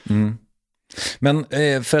trolleri. Men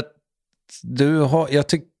för att du har... Jag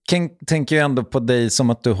tänker ju ändå på dig som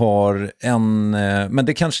att du har en... Men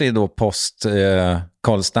det kanske är då post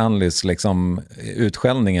Carl Stanleys liksom,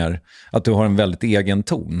 utskällningar. Att du har en väldigt egen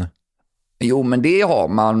ton. Jo, men det har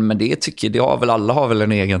man. Men det har väl alla har väl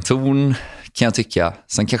en egen ton, kan jag tycka.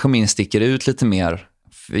 Sen kanske min sticker ut lite mer.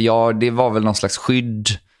 För det var väl någon slags skydd.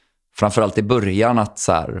 Framförallt i början att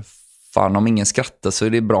så här, fan om ingen skrattar så är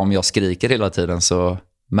det bra om jag skriker hela tiden så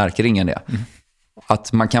märker ingen det.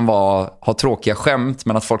 Att man kan ha tråkiga skämt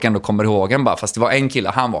men att folk ändå kommer ihåg en bara. Fast det var en kille,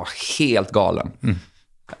 han var helt galen.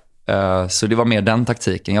 Så det var mer den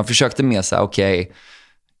taktiken. Jag försökte mer så här, okej,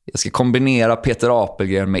 jag ska kombinera Peter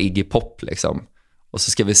Apelgren med Iggy Pop liksom. Och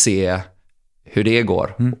så ska vi se hur det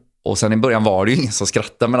går. Och sen i början var det ju ingen som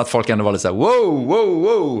skrattade, men att folk ändå var lite så här,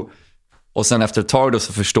 wow. Och sen efter ett tag då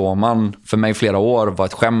så förstår man, för mig flera år, vad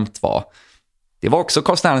ett skämt var. Det var också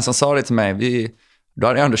Carl Stanley som sa det till mig. Då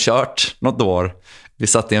hade jag ändå kört något år. Vi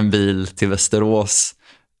satt i en bil till Västerås.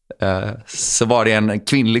 Så var det en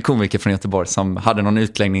kvinnlig komiker från Göteborg som hade någon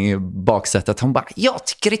utläggning i baksätet. Hon bara, jag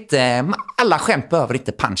tycker inte, alla skämt behöver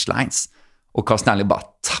inte punchlines. Och Carl Stanley bara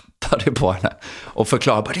tappade på henne och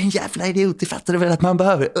förklarade bara, det är en jävla idiot, det fattar du väl att man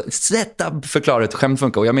behöver förklara ett skämt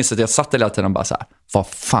funkar. Och jag minns att jag satt hela tiden och bara så här, vad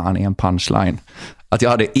fan är en punchline? Att jag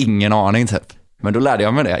hade ingen aning typ. Men då lärde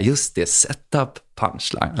jag mig det, just det, setup,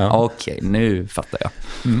 punchline. Ja. Okej, nu fattar jag.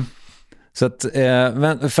 Så att,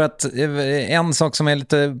 för att en sak som är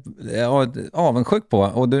lite avundsjuk på,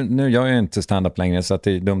 och nu gör jag inte stand-up längre så att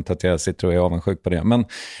det är dumt att jag sitter och är avundsjuk på det, men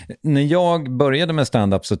när jag började med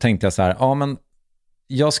stand-up så tänkte jag så här, ja men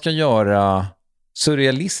jag ska göra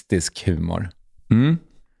surrealistisk humor.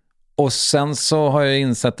 Och sen så har jag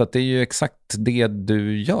insett att det är ju exakt det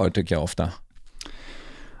du gör, tycker jag ofta.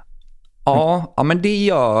 Ja, men det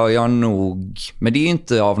gör jag nog. Men det är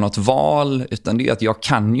inte av något val, utan det är att jag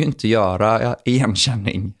kan ju inte göra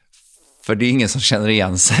igenkänning. För det är ingen som känner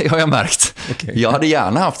igen sig, har jag märkt. Okay. Jag hade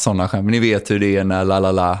gärna haft sådana skämt, men ni vet hur det är när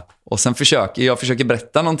lalala. Och sen försöker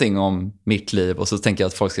berätta någonting om mitt liv och så tänker jag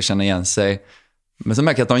att folk ska känna igen sig. Men så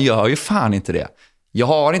märker jag att de gör ju fan inte det. Jag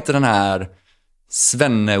har inte den här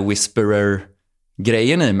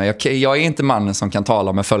svenne-whisperer-grejen i mig. Jag är inte mannen som kan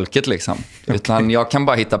tala med folket liksom. Okay. Utan jag kan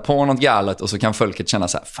bara hitta på något galet och så kan folket känna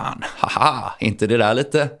så här, fan, haha, inte det där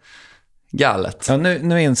lite galet? Ja,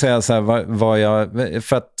 nu inser jag så här vad jag,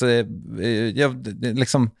 för att jag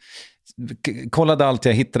liksom kollade allt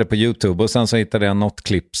jag hittade på YouTube och sen så hittade jag något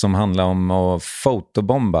klipp som handlar om att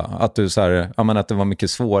fotobomba. Att du så här, ja, men att det var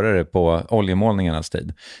mycket svårare på oljemålningarnas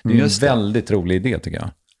tid. Det är ju en väldigt rolig idé, tycker jag.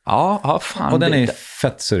 Ja, fan. Och den är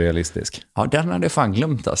fett surrealistisk. Ja, den hade jag fan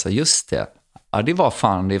glömt alltså, just det. Ja, det var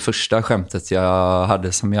fan det första skämtet jag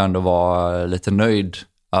hade som jag ändå var lite nöjd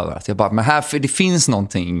över. Att jag bara, men här, för det finns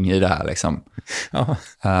någonting i det här liksom. Ja.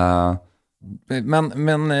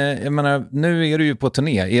 Men jag menar, nu är du ju på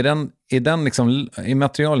turné. Är den liksom, är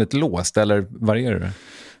materialet låst eller varierar det?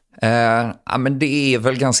 Ja, men det är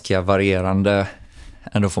väl ganska varierande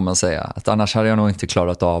ändå, får man säga. Att annars hade jag nog inte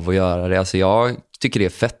klarat av att göra det. Alltså jag tycker det är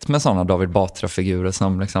fett med sådana David Batra-figurer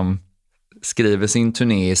som liksom skriver sin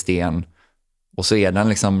turné i sten och så är den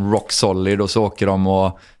liksom rock solid och så åker de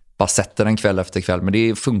och bara sätter den kväll efter kväll. Men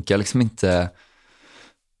det funkar liksom inte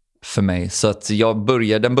för mig. Så att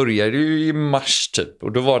den började ju i mars typ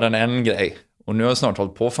och då var den en grej. Och nu har jag snart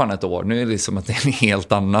hållit på fan ett år. Nu är det liksom att det är en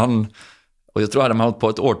helt annan. Och jag tror att hade man hållit på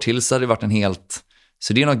ett år till så hade det varit en helt...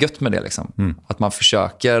 Så det är något gött med det liksom. Att man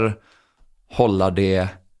försöker hålla det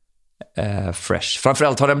fresh.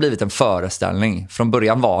 Framförallt har den blivit en föreställning. Från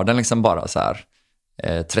början var den liksom bara så här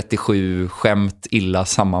 37 skämt illa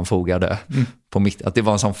sammanfogade på mitt, att det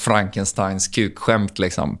var en sån Frankensteins kukskämt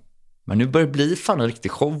liksom. Men nu börjar det bli fan en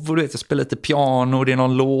riktig show och du vet, jag spelar lite piano och det är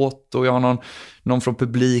någon låt och jag har någon från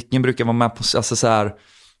publiken brukar vara med på, alltså så här,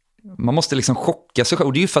 man måste liksom chocka sig själv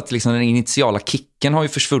och det är ju för att liksom den initiala kicken har ju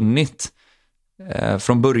försvunnit.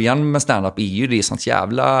 Från början med stand-up är ju det sånt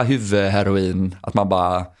jävla huvudheroin att man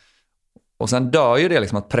bara, och sen dör ju det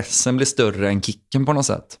liksom att pressen blir större än kicken på något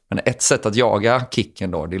sätt. Men ett sätt att jaga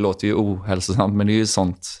kicken då, det låter ju ohälsosamt men det är ju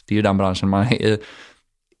sånt, det är ju den branschen man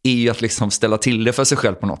är ju att liksom ställa till det för sig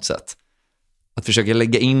själv på något sätt. Att försöka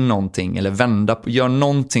lägga in någonting eller vända på, göra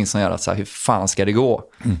någonting som gör att så här, hur fan ska det gå?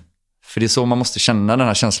 För det är så man måste känna den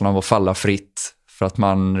här känslan av att falla fritt för att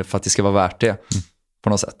det ska vara värt det på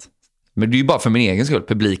något sätt. Men det är ju bara för min egen skull.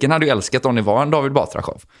 Publiken hade ju älskat om det var en David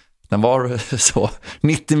Batra-show. Den var så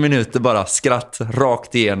 90 minuter bara skratt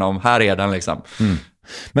rakt igenom. Här är den liksom.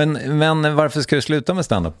 Men varför ska du sluta med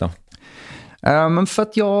stand-up då? Men för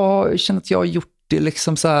att jag känner att jag har gjort det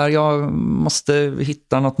liksom så här. Jag måste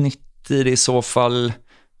hitta något nytt i det i så fall.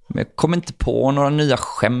 Men jag kommer inte på några nya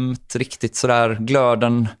skämt riktigt så där.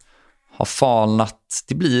 Glöden har falnat.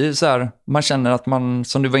 Det blir ju så här. Man känner att man,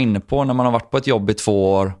 som du var inne på, när man har varit på ett jobb i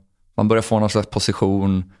 2 år. Man börjar få någon slags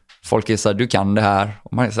position. Folk är så här, du kan det här.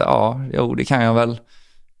 Och man är så här, ja, det kan jag väl.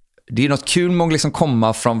 Det är något kul med att liksom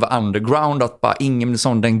komma från the underground. Att bara ingen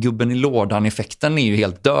sån, den gubben i lådan-effekten är ju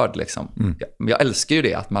helt död liksom. Jag älskar ju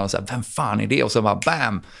det, att man säger, vem fan är det? Och så bara,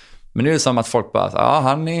 bam! Men nu är det som att folk bara, ja,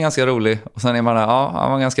 han är ganska rolig. Och sen är man där, ja,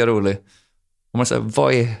 han var ganska rolig. Och man säger,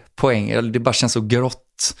 vad är poängen? Det bara känns så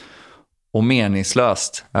grått och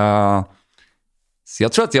meningslöst. Så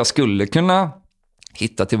jag tror att jag skulle kunna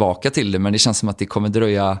hitta tillbaka till det, men det känns som att det kommer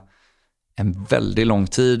dröja en väldigt lång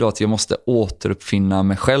tid och att jag måste återuppfinna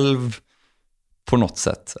mig själv på något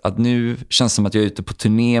sätt. Att nu känns det som att jag är ute på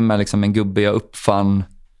turné med liksom en gubbe jag uppfann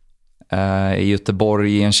i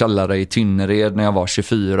Göteborg i en källare i Tynnered när jag var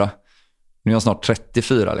 24. Nu är jag snart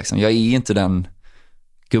 34 liksom. Jag är inte den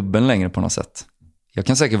gubben längre på något sätt. Jag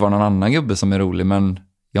kan säkert vara någon annan gubbe som är rolig, men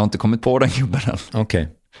jag har inte kommit på den gubben än. Okej.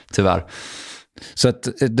 Tyvärr. Så att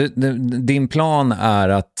din plan är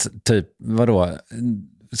att typ, vadå?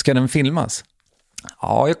 Ska den filmas?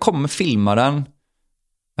 Ja, jag kommer filma den.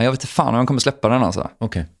 Men jag vet inte fan om jag kommer släppa den alltså.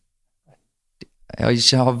 Okej.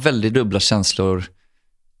 Jag har väldigt dubbla känslor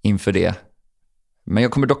inför det. Men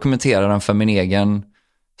jag kommer dokumentera den för min egen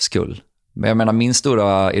skull. Men jag menar, min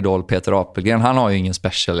stora idol Peter Apelgren, han har ju ingen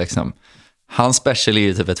special liksom. Hans special är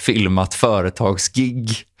ju typ ett filmat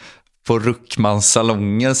företagsgig på Ruckmans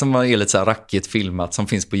salonger som är lite så här rackigt filmat som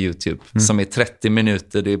finns på YouTube. Som är 30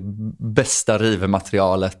 minuter, det bästa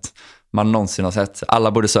rivematerialet man någonsin har sett.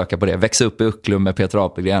 Alla borde söka på det. Växa upp i Ucklum med Peter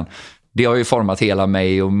Apelgren. Det har ju format hela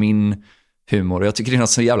mig och min humor. Jag tycker det är något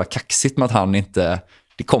så jävla kaxigt med att han inte...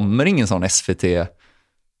 Det kommer ingen sån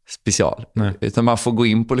SVT-special. Nej. Utan man får gå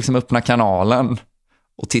in på liksom öppna kanalen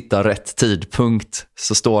och titta rätt tidpunkt.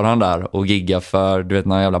 Så står han där och giggar för, du vet,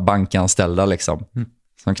 några jävla bankanställda liksom.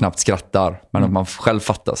 Som knappt skrattar. Men att man själv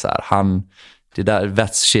fattar så här. Det där,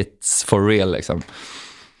 that's shit for real liksom.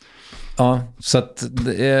 Ja, så att,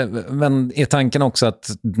 men är tanken också att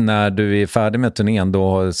när du är färdig med turnén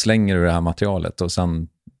då slänger du det här materialet och sen,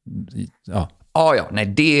 ja. Ja, nej,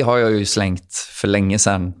 det har jag ju slängt för länge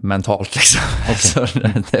sedan mentalt liksom. Okay. Så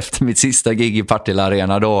efter mitt sista gig i Partille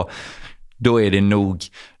Arena då är det nog.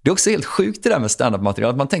 Det är också helt sjukt det där med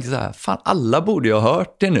stand-up-material att man tänker så här, fan alla borde ju ha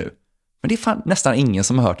hört det nu. Men det är fan nästan ingen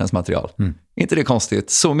som har hört ens material. Inte det konstigt?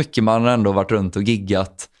 Så mycket man har ändå varit runt och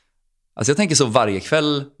giggat. Alltså jag tänker så varje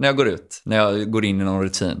kväll när jag går ut, när jag går in i någon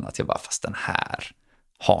rutin, att jag bara, fast den här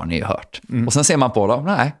har ni ju hört. Och sen ser man på dem,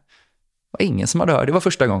 nej, det var ingen som hade hört, det var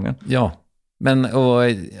första gången. Ja, men och,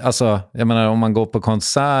 alltså, jag menar om man går på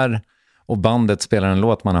konsert och bandet spelar en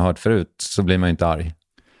låt man har hört förut så blir man ju inte arg.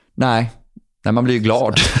 Nej, man blir ju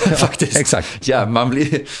glad faktiskt. Exakt. Ja, man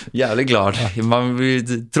blir jävligt glad. Man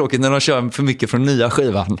blir tråkigt när de kör för mycket från nya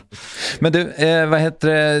skivan. Men du, vad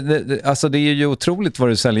heter det? Alltså det är ju otroligt vad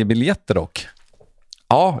du säljer biljetter dock.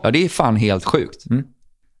 Ja, det är fan helt sjukt.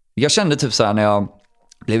 Jag kände typ så här när jag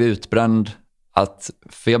blev utbränd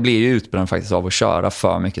för jag blev ju utbränd faktiskt av att köra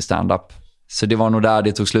för mycket stand-up. Så det var nog där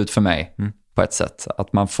det tog slut för mig. På ett sätt.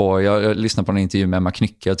 Att man får, jag lyssnade på en intervju med Emma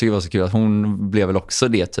Knycke. Jag tycker det var så kul att hon blev väl också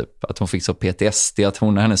det typ. Att hon fick så PTSD. Att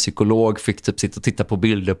hon och hennes psykolog fick typ sitta och titta på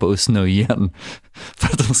bilder på Usnöjen. För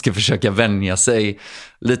att de ska försöka vänja sig.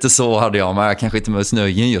 Lite så hade jag. Men jag kanske inte med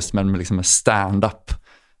Usnöjen just. Men liksom med stand-up.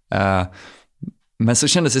 Men så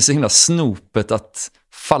kändes det så himla snopet att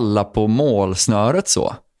falla på målsnöret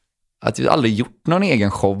så. Att jag aldrig gjort någon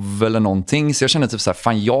egen show eller någonting. Så jag kände typ så här,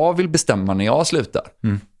 fan jag vill bestämma när jag slutar.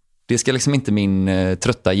 Det ska liksom inte min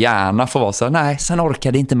trötta hjärna få vara så här, nej, sen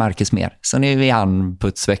orkade inte Marcus mer. Så nu är han på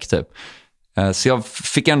ett sväck typ. Så jag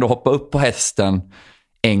fick ändå hoppa upp på hästen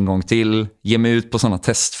en gång till. Ge mig ut på sådana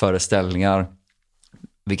testföreställningar.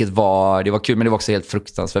 Det var kul, men det var också helt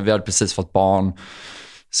fruktansvärt. Vi hade precis fått barn.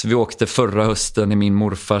 Så vi åkte förra hösten i min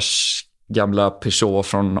morfars gamla Peugeot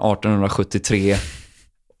från 1873.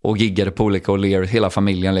 Och giggade på olika O'Lear, hela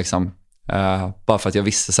familjen liksom. Bara för att jag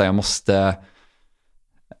visste så här, jag måste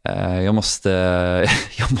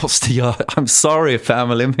göra, I'm sorry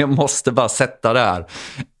family, men jag måste bara sätta det här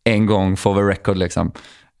en gång for the record liksom.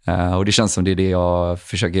 Och det känns som det är det jag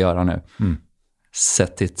försöker göra nu.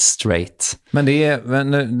 Set it straight. Men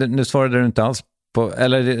nu svarade du inte alls på,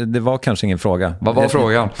 eller det var kanske ingen fråga. Vad var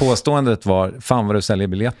frågan? Påståendet var, fan vad du säljer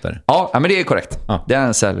biljetter. Ja, men det är korrekt. Ja. Det är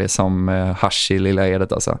en sälj som hasch i Lilla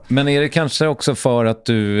Edet alltså. Men är det kanske också för att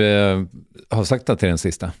du har sagt det till den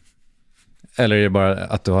sista? Eller är det bara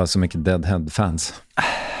att du har så mycket Deadhead-fans?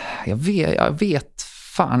 Jag vet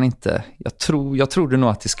fan inte. Jag trodde nog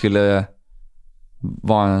att det skulle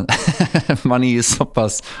vara man är ju så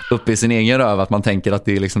pass uppe i sin egen röv att man tänker att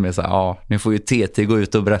det liksom är så här, ja, nu får ju TT gå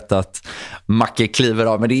ut och berätta att Macke kliver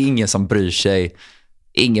av, men det är ingen som bryr sig.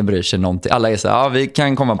 Ingen bryr sig någonting. Alla är så här, ja, vi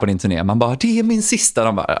kan komma på din turné. Man bara, det är min sista.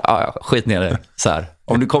 De bara, ja, skit ner det. Så här.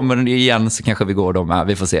 Om du kommer igen så kanske vi går dem.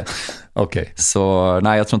 Vi får se. Okej. Okay. Så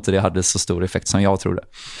nej, jag tror inte det hade så stor effekt som jag trodde.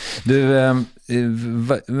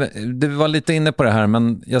 Du var lite inne på det här,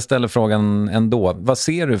 men jag ställer frågan ändå. Vad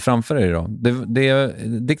ser du framför dig då? Det är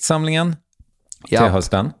diktsamlingen till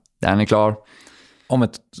hösten. Den är klar. Om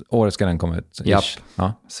ett år ska den komma ut. Ja.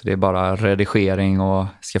 Så det är bara redigering och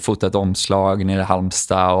ska fota ett omslag nere i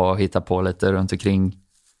Halmstad och hitta på lite runt omkring.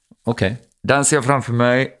 Okej. Den ser jag framför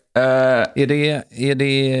mig. Är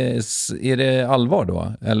det allvar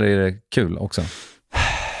då? Eller är det kul också?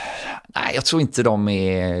 Nej, Nej, jag tror inte de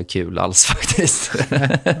är kul alls faktiskt.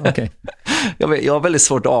 Okay. Jag har väldigt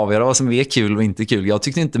svårt att avgöra vad som är kul och inte kul. Jag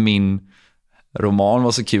tyckte inte min roman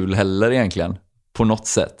var så kul heller egentligen. På något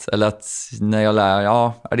sätt. Eller att när jag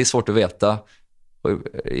lär, det är svårt att veta.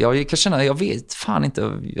 Jag kan känna, jag vet fan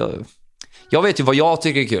inte. Jag vet ju vad jag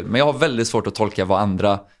tycker är kul. Men jag har väldigt svårt att tolka vad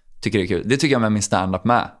andra tycker är kul. Det tycker jag med min stand-up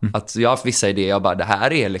med. Att jag har haft vissa idéer, jag bara, det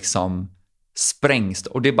här är liksom sprängst.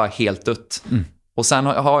 Och det är bara helt dött. Och sen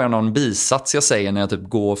har jag någon bisats jag säger när jag typ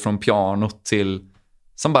går från pianot till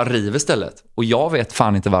som bara river stället. Och jag vet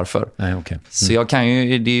fan inte varför. Nej, okay. Så jag kan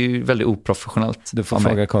ju, det är ju väldigt oprofessionellt. Du får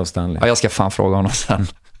fråga Carl Stanley. Ja, jag ska fan fråga honom sen.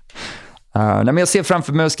 Nej, men jag ser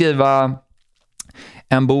framför mig att skriva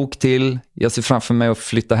en bok till. Jag ser framför mig att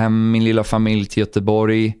flytta hem min lilla familj till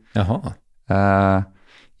Göteborg. Jaha.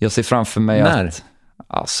 Jag ser framför mig när? Att...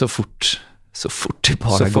 Ja, så fort det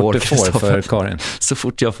bara så går. Så fort du får för Karin. Så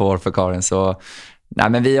fort jag får för Karin. Så... Nej,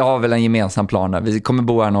 men vi har väl en gemensam plan där. Vi kommer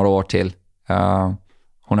bo här några år till.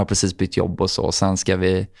 Hon har precis bytt jobb och så. Sen ska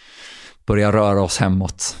vi börja röra oss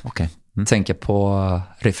hemåt. Okay. Tänka på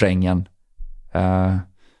refrängen.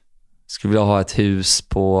 Skulle vilja ha ett hus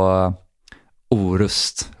på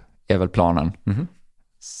Orust. Är väl planen.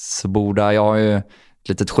 Så bor där. Jag har ju ett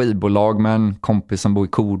litet skivbolag med en kompis som bor i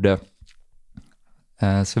Kode.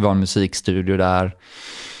 Så vi har en musikstudio där.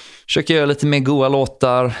 Försöker göra lite mer goa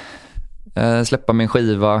låtar. Släppa min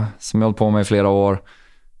skiva som jag hållit på med i flera år.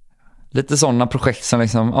 Lite sådana projekt som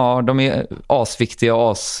liksom, de är asviktiga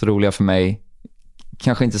och asroliga för mig.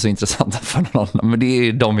 Kanske inte så intressanta för någon annan, men det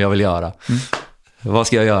är de jag vill göra. Vad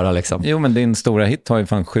ska jag göra liksom? Jo, men din stora hit har ju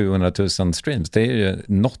fan 700 000 streams. Det är ju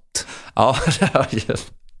något. Ja, det är ju.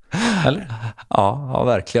 Eller? Ja,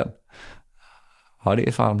 verkligen. Ja, det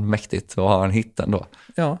är fan mäktigt att ha en hit ändå.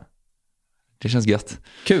 Ja. Det känns gött.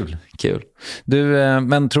 Kul. Du,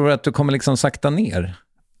 men tror du att du kommer liksom sakta ner?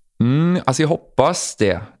 Alltså jag hoppas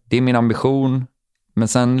det. Det är min ambition. Men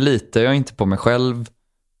sen litar jag inte på mig själv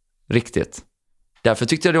riktigt. Därför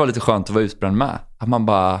tyckte jag det var lite skönt att vara utbränd med. Att man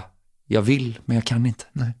bara, jag vill men jag kan inte.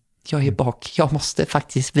 Nej. Jag är bak. Jag måste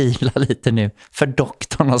faktiskt vila lite nu. För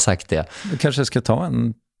doktorn har sagt det. Du kanske ska ta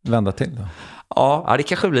en vända till då? Ja, det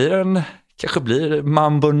kanske blir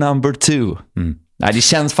Mambo number 2. Nej, det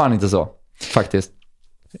känns fan inte så. Faktiskt.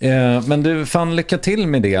 Men du, fan lycka till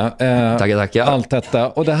med det. Tackar. Allt detta.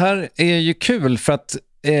 Och det här är ju kul för att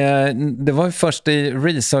det var ju först i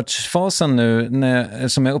researchfasen nu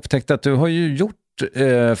som jag upptäckte att du har ju gjort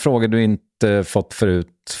frågor du inte fått förut,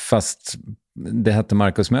 fast det hette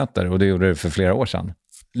Marcus möter och det gjorde det för flera år sedan.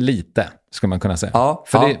 Lite, ska man kunna säga. Ja,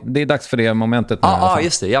 för det är dags för det momentet nu. Ja,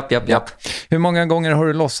 just det. Japp. Hur många gånger har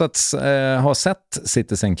du låtsats ha sett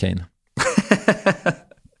Citizen Kane?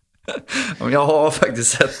 Jag har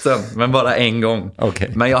faktiskt sett den, men bara en gång. Okay.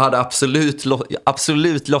 Men jag hade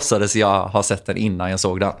absolut låtsades jag ha sett den innan jag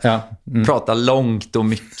såg den. Ja. Prata långt och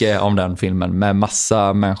mycket om den filmen med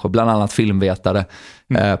massa människor, bland annat filmvetare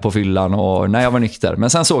på fyllan och när jag var nykter. Men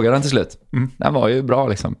sen såg jag den till slut. Den var ju bra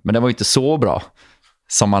liksom, men den var ju inte så bra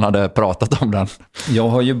som man hade pratat om den. Jag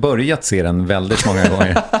har ju börjat se den väldigt många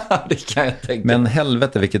gånger. Det kan jag tänka. Men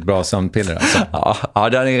helvete vilket bra sömnpiller alltså. Ja,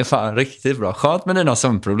 den är fan riktigt bra. Skönt med dina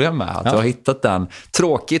sömnproblem med att du har hittat den.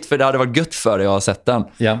 Tråkigt, för det hade varit gött för dig att ha sett den.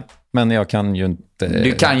 Ja, men jag kan ju inte...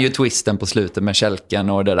 Du kan ju twisten på slutet med kälken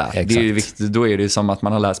och det där. Exakt. Det är ju viktigt. Då är det ju som att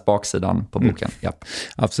man har läst baksidan på boken. Ja.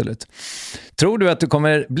 Absolut. Tror du att du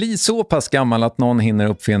kommer bli så pass gammal att någon hinner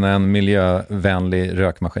uppfinna en miljövänlig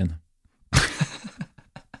rökmaskin?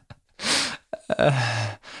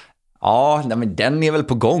 Ja, men den är väl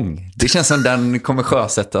på gång. Det känns som den kommer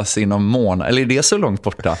sjösättas inom månad. Eller är det så långt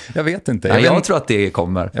borta? Jag vet inte. Jag tror att det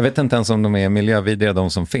kommer. Jag vet inte ens om de är miljövidriga, de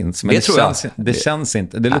som finns. Men det känns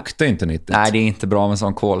inte. Det luktar inte nyttigt. Nej, det är inte bra med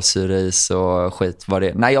sån kolsyreis och skit.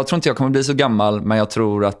 Nej, jag tror inte jag kommer bli så gammal. Men jag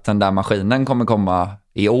tror att den där maskinen kommer komma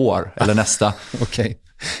i år eller nästa. Okej.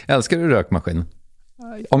 Älskar du rökmaskin?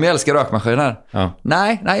 Om jag älskar rökmaskiner? Ja.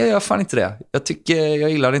 Nej, jag gör fan inte det. Jag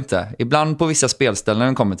gillar det inte. Ibland på vissa spelställen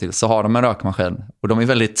jag kommer till så har de en rökmaskin. Och de är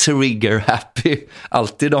väldigt trigger-happy.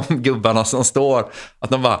 Alltid de gubbarna som står. Att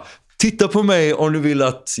de bara, titta på mig om du vill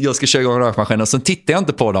att jag ska köra igång rökmaskinen. Och så tittar jag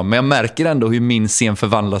inte på dem. Men jag märker ändå hur min scen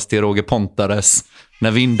förvandlas till Roger Pontares.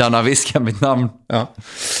 När vindarna viskar mitt namn. Ja.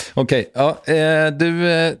 Okej. Ja,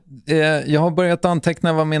 jag har börjat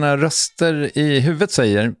anteckna vad mina röster i huvudet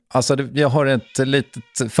säger. Alltså, jag har ett litet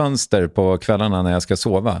fönster på kvällarna när jag ska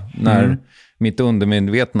sova. När mitt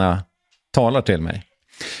undermedvetna talar till mig.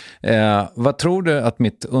 Vad tror du att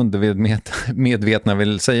mitt undermedvetna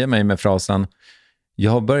vill säga mig med frasen: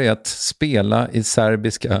 jag har börjat spela i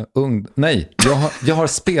serbiska jag har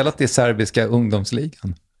spelat i serbiska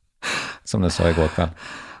ungdomsligan. Som det sa igår kväll.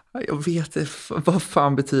 Jag vet inte, vad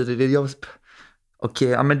fan betyder det? Okej,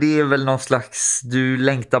 ja, men det är väl någon slags, du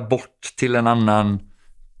längtar bort till en annan,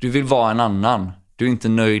 du vill vara en annan, du är inte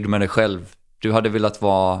nöjd med dig själv. Du hade velat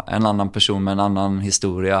vara en annan person med en annan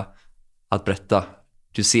historia att berätta.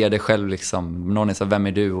 Du ser dig själv liksom, någon är så här, vem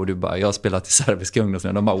är du? Och du bara, jag har spelat i serbiska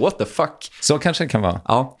ungdomsförbund. De bara, what the fuck? Så kanske det kan vara.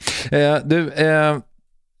 Ja.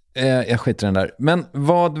 Jag skiter den där. Men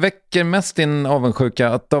vad väcker mest din avundsjuka?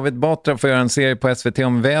 Att David Batra får göra en serie på SVT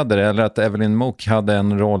om väder eller att Evelyn Mook hade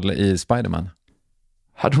en roll i Spider-Man?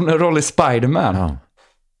 Hade hon en roll i Spider-Man? Ja.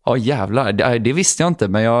 Ja, jävlar. Det visste jag inte,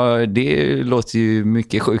 men det låter ju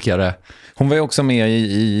mycket sjukare. Hon var ju också med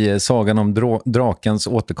i sagan om drakens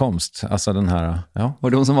återkomst. Alltså den här, ja. Var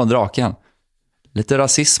det hon som var draken? Lite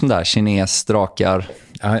rasism där, kines, drakar,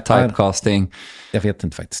 typecasting. Jag vet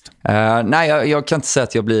inte faktiskt. Nej, jag kan inte säga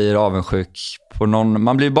att jag blir avundsjuk på någon.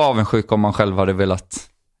 Man blir bara avundsjuk om man själv hade velat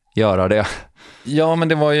göra det. Ja, men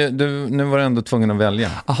det var ju, nu var du ändå tvungen att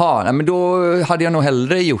välja. Aha, nej, men då hade jag nog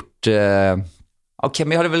hellre gjort... Okej,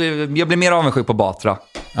 men jag blir mer avundsjuk på Batra.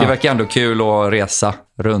 Det verkar ändå kul att resa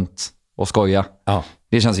runt och skoja. Ja.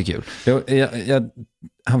 Det känns ju kul.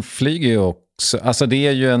 Han flyger ju också. Alltså det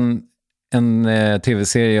är ju en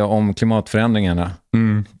tv-serie om klimatförändringarna.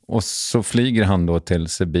 Mm. Och så flyger han då till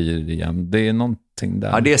Sibirien. Det är någonting där.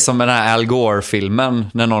 Ja, det är som den här Al Gore-filmen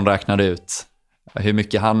när någon räknade ut hur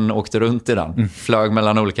mycket han åkte runt i den. Flög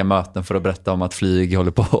mellan olika möten för att berätta om att flyg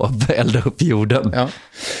håller på att elda upp jorden.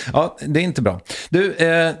 Ja, det är inte bra. Du,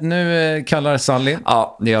 nu kallar Sally.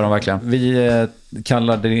 Ja, det gör de verkligen. Vi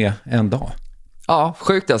kallar det en dag. Ja,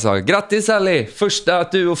 sjukt alltså. Grattis Sally! Första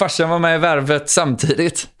att du och farsan var med i Värvet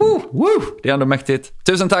samtidigt. Det är ändå mäktigt.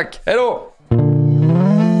 Tusen tack. Hej då!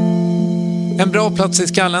 En bra plats i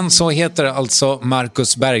skallen, så heter alltså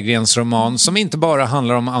Marcus Berggrens roman som inte bara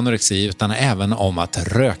handlar om anorexi utan även om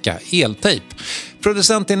att röka eltejp.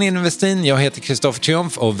 Producenten Ninni Westin, jag heter Kristoffer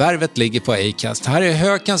Triumf och Värvet ligger på Acast. Här är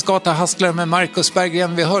Hökens gata Hustler med Marcus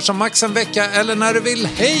Berggren. Vi hörs om max en vecka eller när du vill.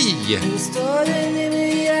 Hej!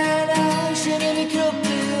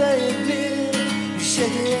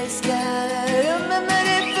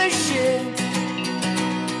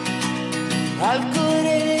 Alkohol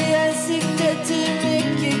i ansiktet, hur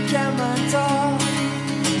mycket kan man ta?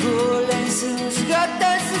 Gå längs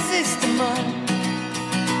Hornsgatan som sista man.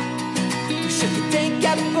 Försöker tänka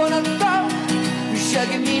på något gott,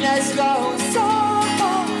 försöker minnas vad hon sa.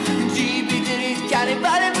 Du byter ut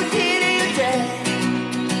kannibalen på tidig och dig.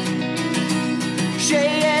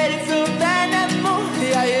 Tjejer från Värnamo,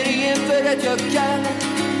 jag gör ingen för att jag kan.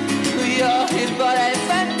 Och jag är bara en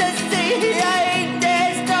fantasi, jag är inte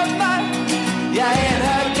ens normal. Jag är en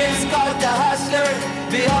Hökens gata hustler.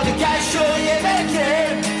 Vi har det cash och ger väl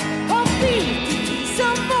kräm. Och vet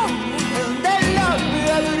som många under lag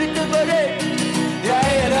behöver inte vara. Jag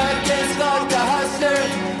är en Hökens gata hustler.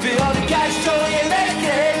 Vi har det cash och ger väl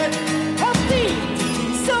kräm. Och vet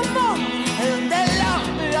som många under lag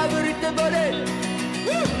behöver inte vara.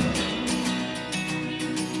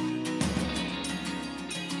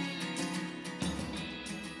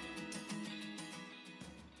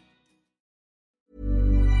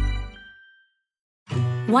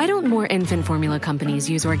 Why don't more infant formula companies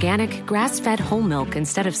use organic, grass-fed whole milk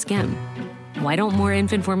instead of skim? Why don't more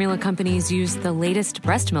infant formula companies use the latest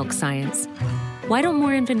breast milk science? Why don't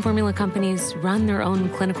more infant formula companies run their own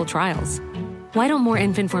clinical trials? Why don't more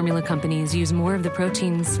infant formula companies use more of the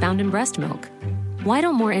proteins found in breast milk? Why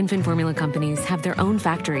don't more infant formula companies have their own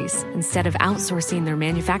factories instead of outsourcing their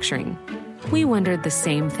manufacturing? We wondered the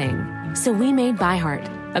same thing. So we made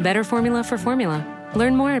ByHeart, a better formula for formula.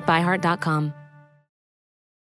 Learn more at byheart.com.